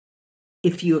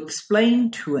 If you explain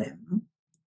to him,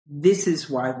 this is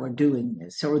why we're doing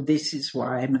this, or this is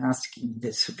why I'm asking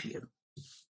this of you,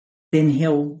 then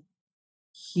he'll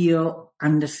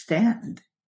understand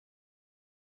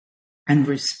and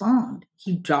respond.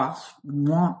 He just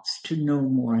wants to know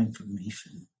more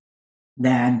information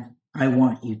than I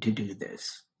want you to do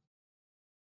this.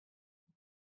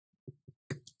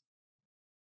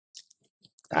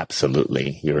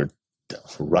 Absolutely. You're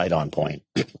right on point.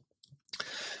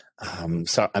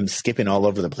 So I'm skipping all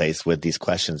over the place with these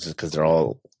questions because they're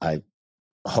all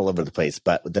over the place.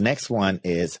 But the next one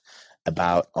is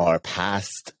about our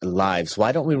past lives.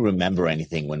 Why don't we remember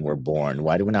anything when we're born?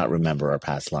 Why do we not remember our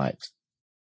past lives?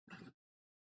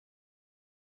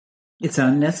 It's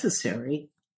unnecessary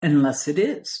unless it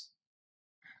is.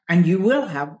 And you will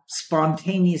have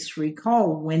spontaneous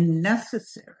recall when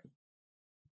necessary.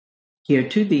 Here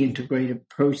too, the integrative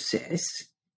process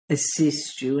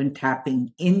assists you in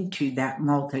tapping into that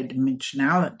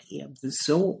multidimensionality of the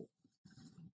soul.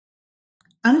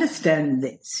 Understand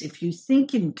this. If you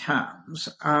think in terms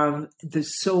of the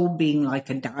soul being like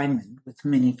a diamond with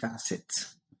many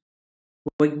facets,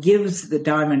 what gives the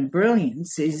diamond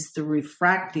brilliance is the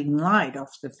refracting light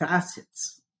off the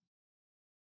facets.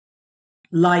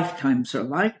 Lifetimes are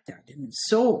like that in the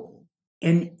soul.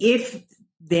 And if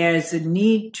there's a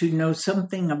need to know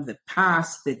something of the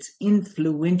past that's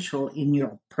influential in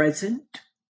your present,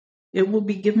 it will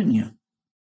be given you.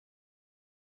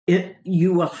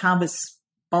 You will have a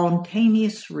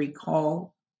spontaneous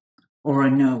recall or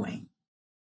a knowing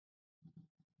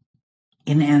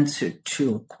in answer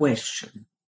to a question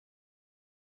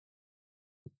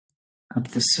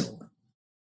of the soul.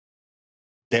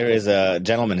 There is a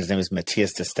gentleman, his name is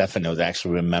Matthias de Stefano, that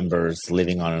actually remembers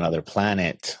living on another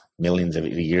planet millions of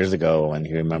years ago, and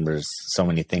he remembers so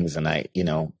many things, and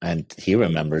he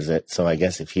remembers it. So I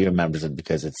guess if he remembers it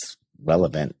because it's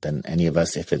relevant, then any of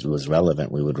us, if it was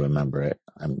relevant, we would remember it.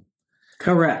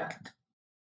 Correct.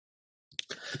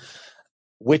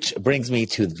 Which brings me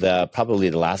to probably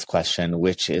the last question,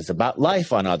 which is about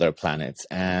life on other planets.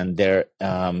 And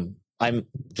I'm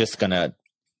just going to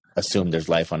assume there's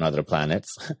life on other planets.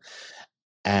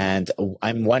 And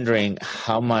I'm wondering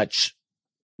how much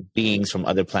beings from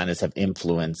other planets have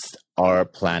influenced our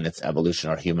planet's evolution,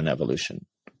 our human evolution.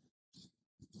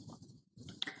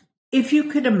 If you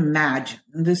could imagine,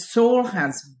 the soul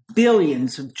has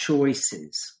billions of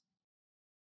choices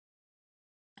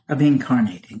of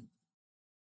incarnating.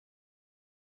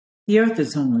 The earth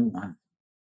is only one.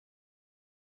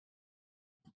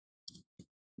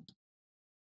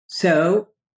 So,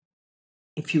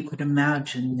 if you could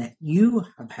imagine that you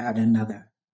have had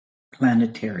another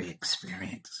planetary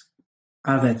experience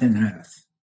other than Earth,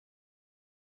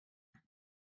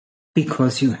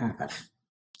 because you have.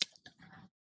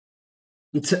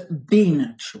 It's been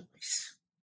a choice.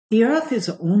 The Earth is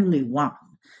only one.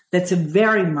 That's a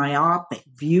very myopic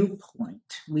viewpoint.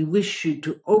 We wish you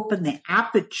to open the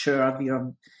aperture of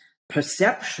your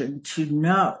perception to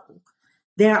know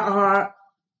there are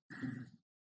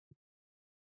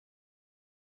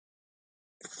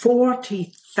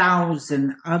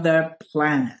 40,000 other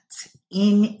planets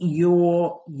in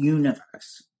your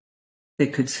universe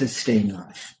that could sustain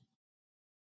life.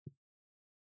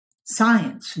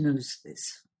 Science knows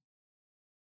this.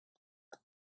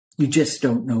 You just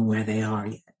don't know where they are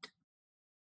yet.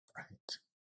 Right.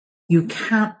 You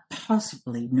can't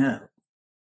possibly know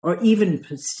or even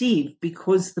perceive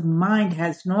because the mind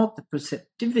has not the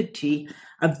perceptivity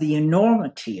of the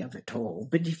enormity of it all.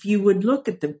 But if you would look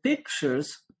at the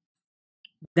pictures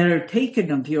that are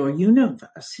taken of your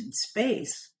universe in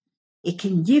space, it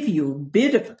can give you a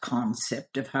bit of a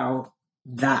concept of how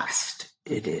vast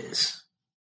it is.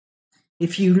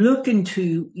 If you look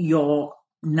into your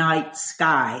night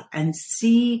sky and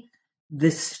see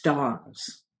the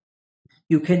stars,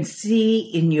 you can see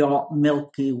in your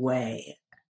Milky Way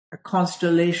a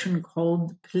constellation called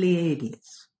the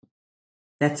Pleiades.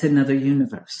 That's another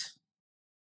universe.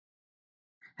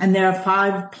 And there are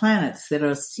 5 planets that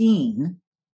are seen,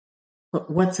 but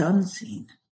what's unseen?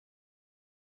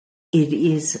 It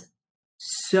is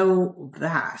so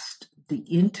vast. The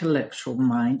intellectual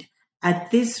mind at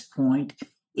this point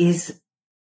is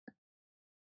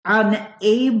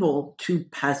unable to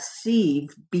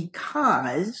perceive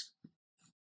because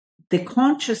the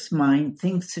conscious mind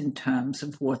thinks in terms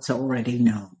of what's already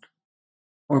known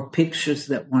or pictures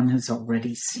that one has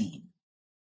already seen.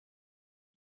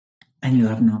 And you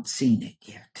have not seen it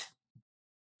yet.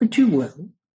 But you will.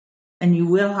 And you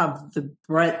will have the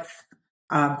breadth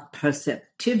of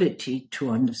perceptivity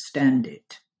to understand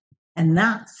it. And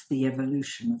that's the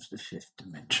evolution of the 5th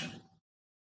dimension.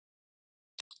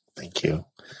 Thank you.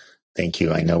 Thank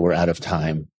you. I know we're out of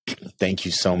time. Thank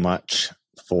you so much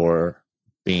for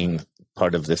being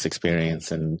part of this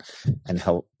experience and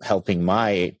helping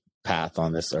my path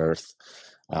on this earth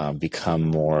become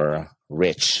more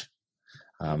rich.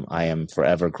 I am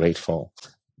forever grateful.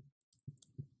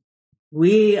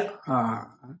 We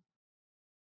are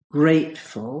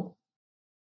grateful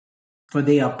for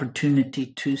the opportunity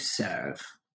to serve.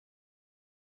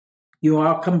 You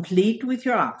are complete with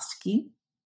your asking.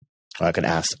 I can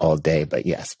ask all day, but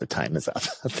yes, the time is up.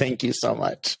 Thank you so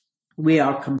much. We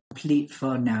are complete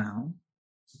for now.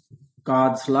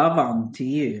 God's love unto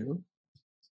you.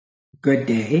 Good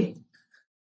day.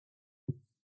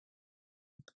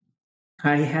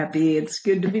 Hi, Happy. It's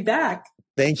good to be back.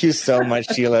 Thank you so much,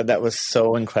 Sheila. That was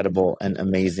so incredible and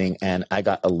amazing. And I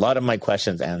got a lot of my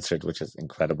questions answered, which is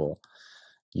incredible.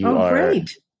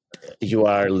 Great. You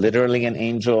are literally an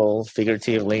angel,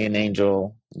 figuratively an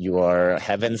angel. You are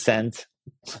heaven sent,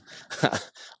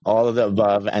 all of the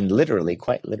above, and literally,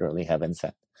 quite literally heaven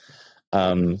sent.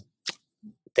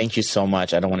 Thank you so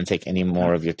much. I don't want to take any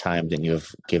more of your time than you have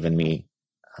given me.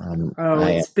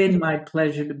 It's been my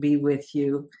pleasure to be with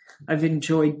you. I've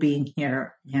enjoyed being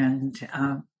here, and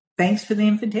thanks for the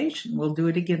invitation. We'll do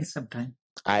it again sometime.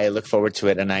 I look forward to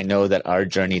it. And I know that our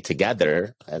journey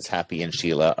together as Happy and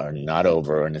Sheila are not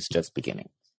over, and it's just beginning.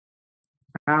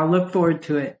 I'll look forward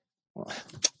to it.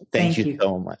 Thank you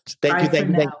so much. Bye for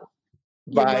now.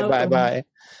 Bye. Bye.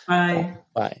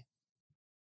 Bye.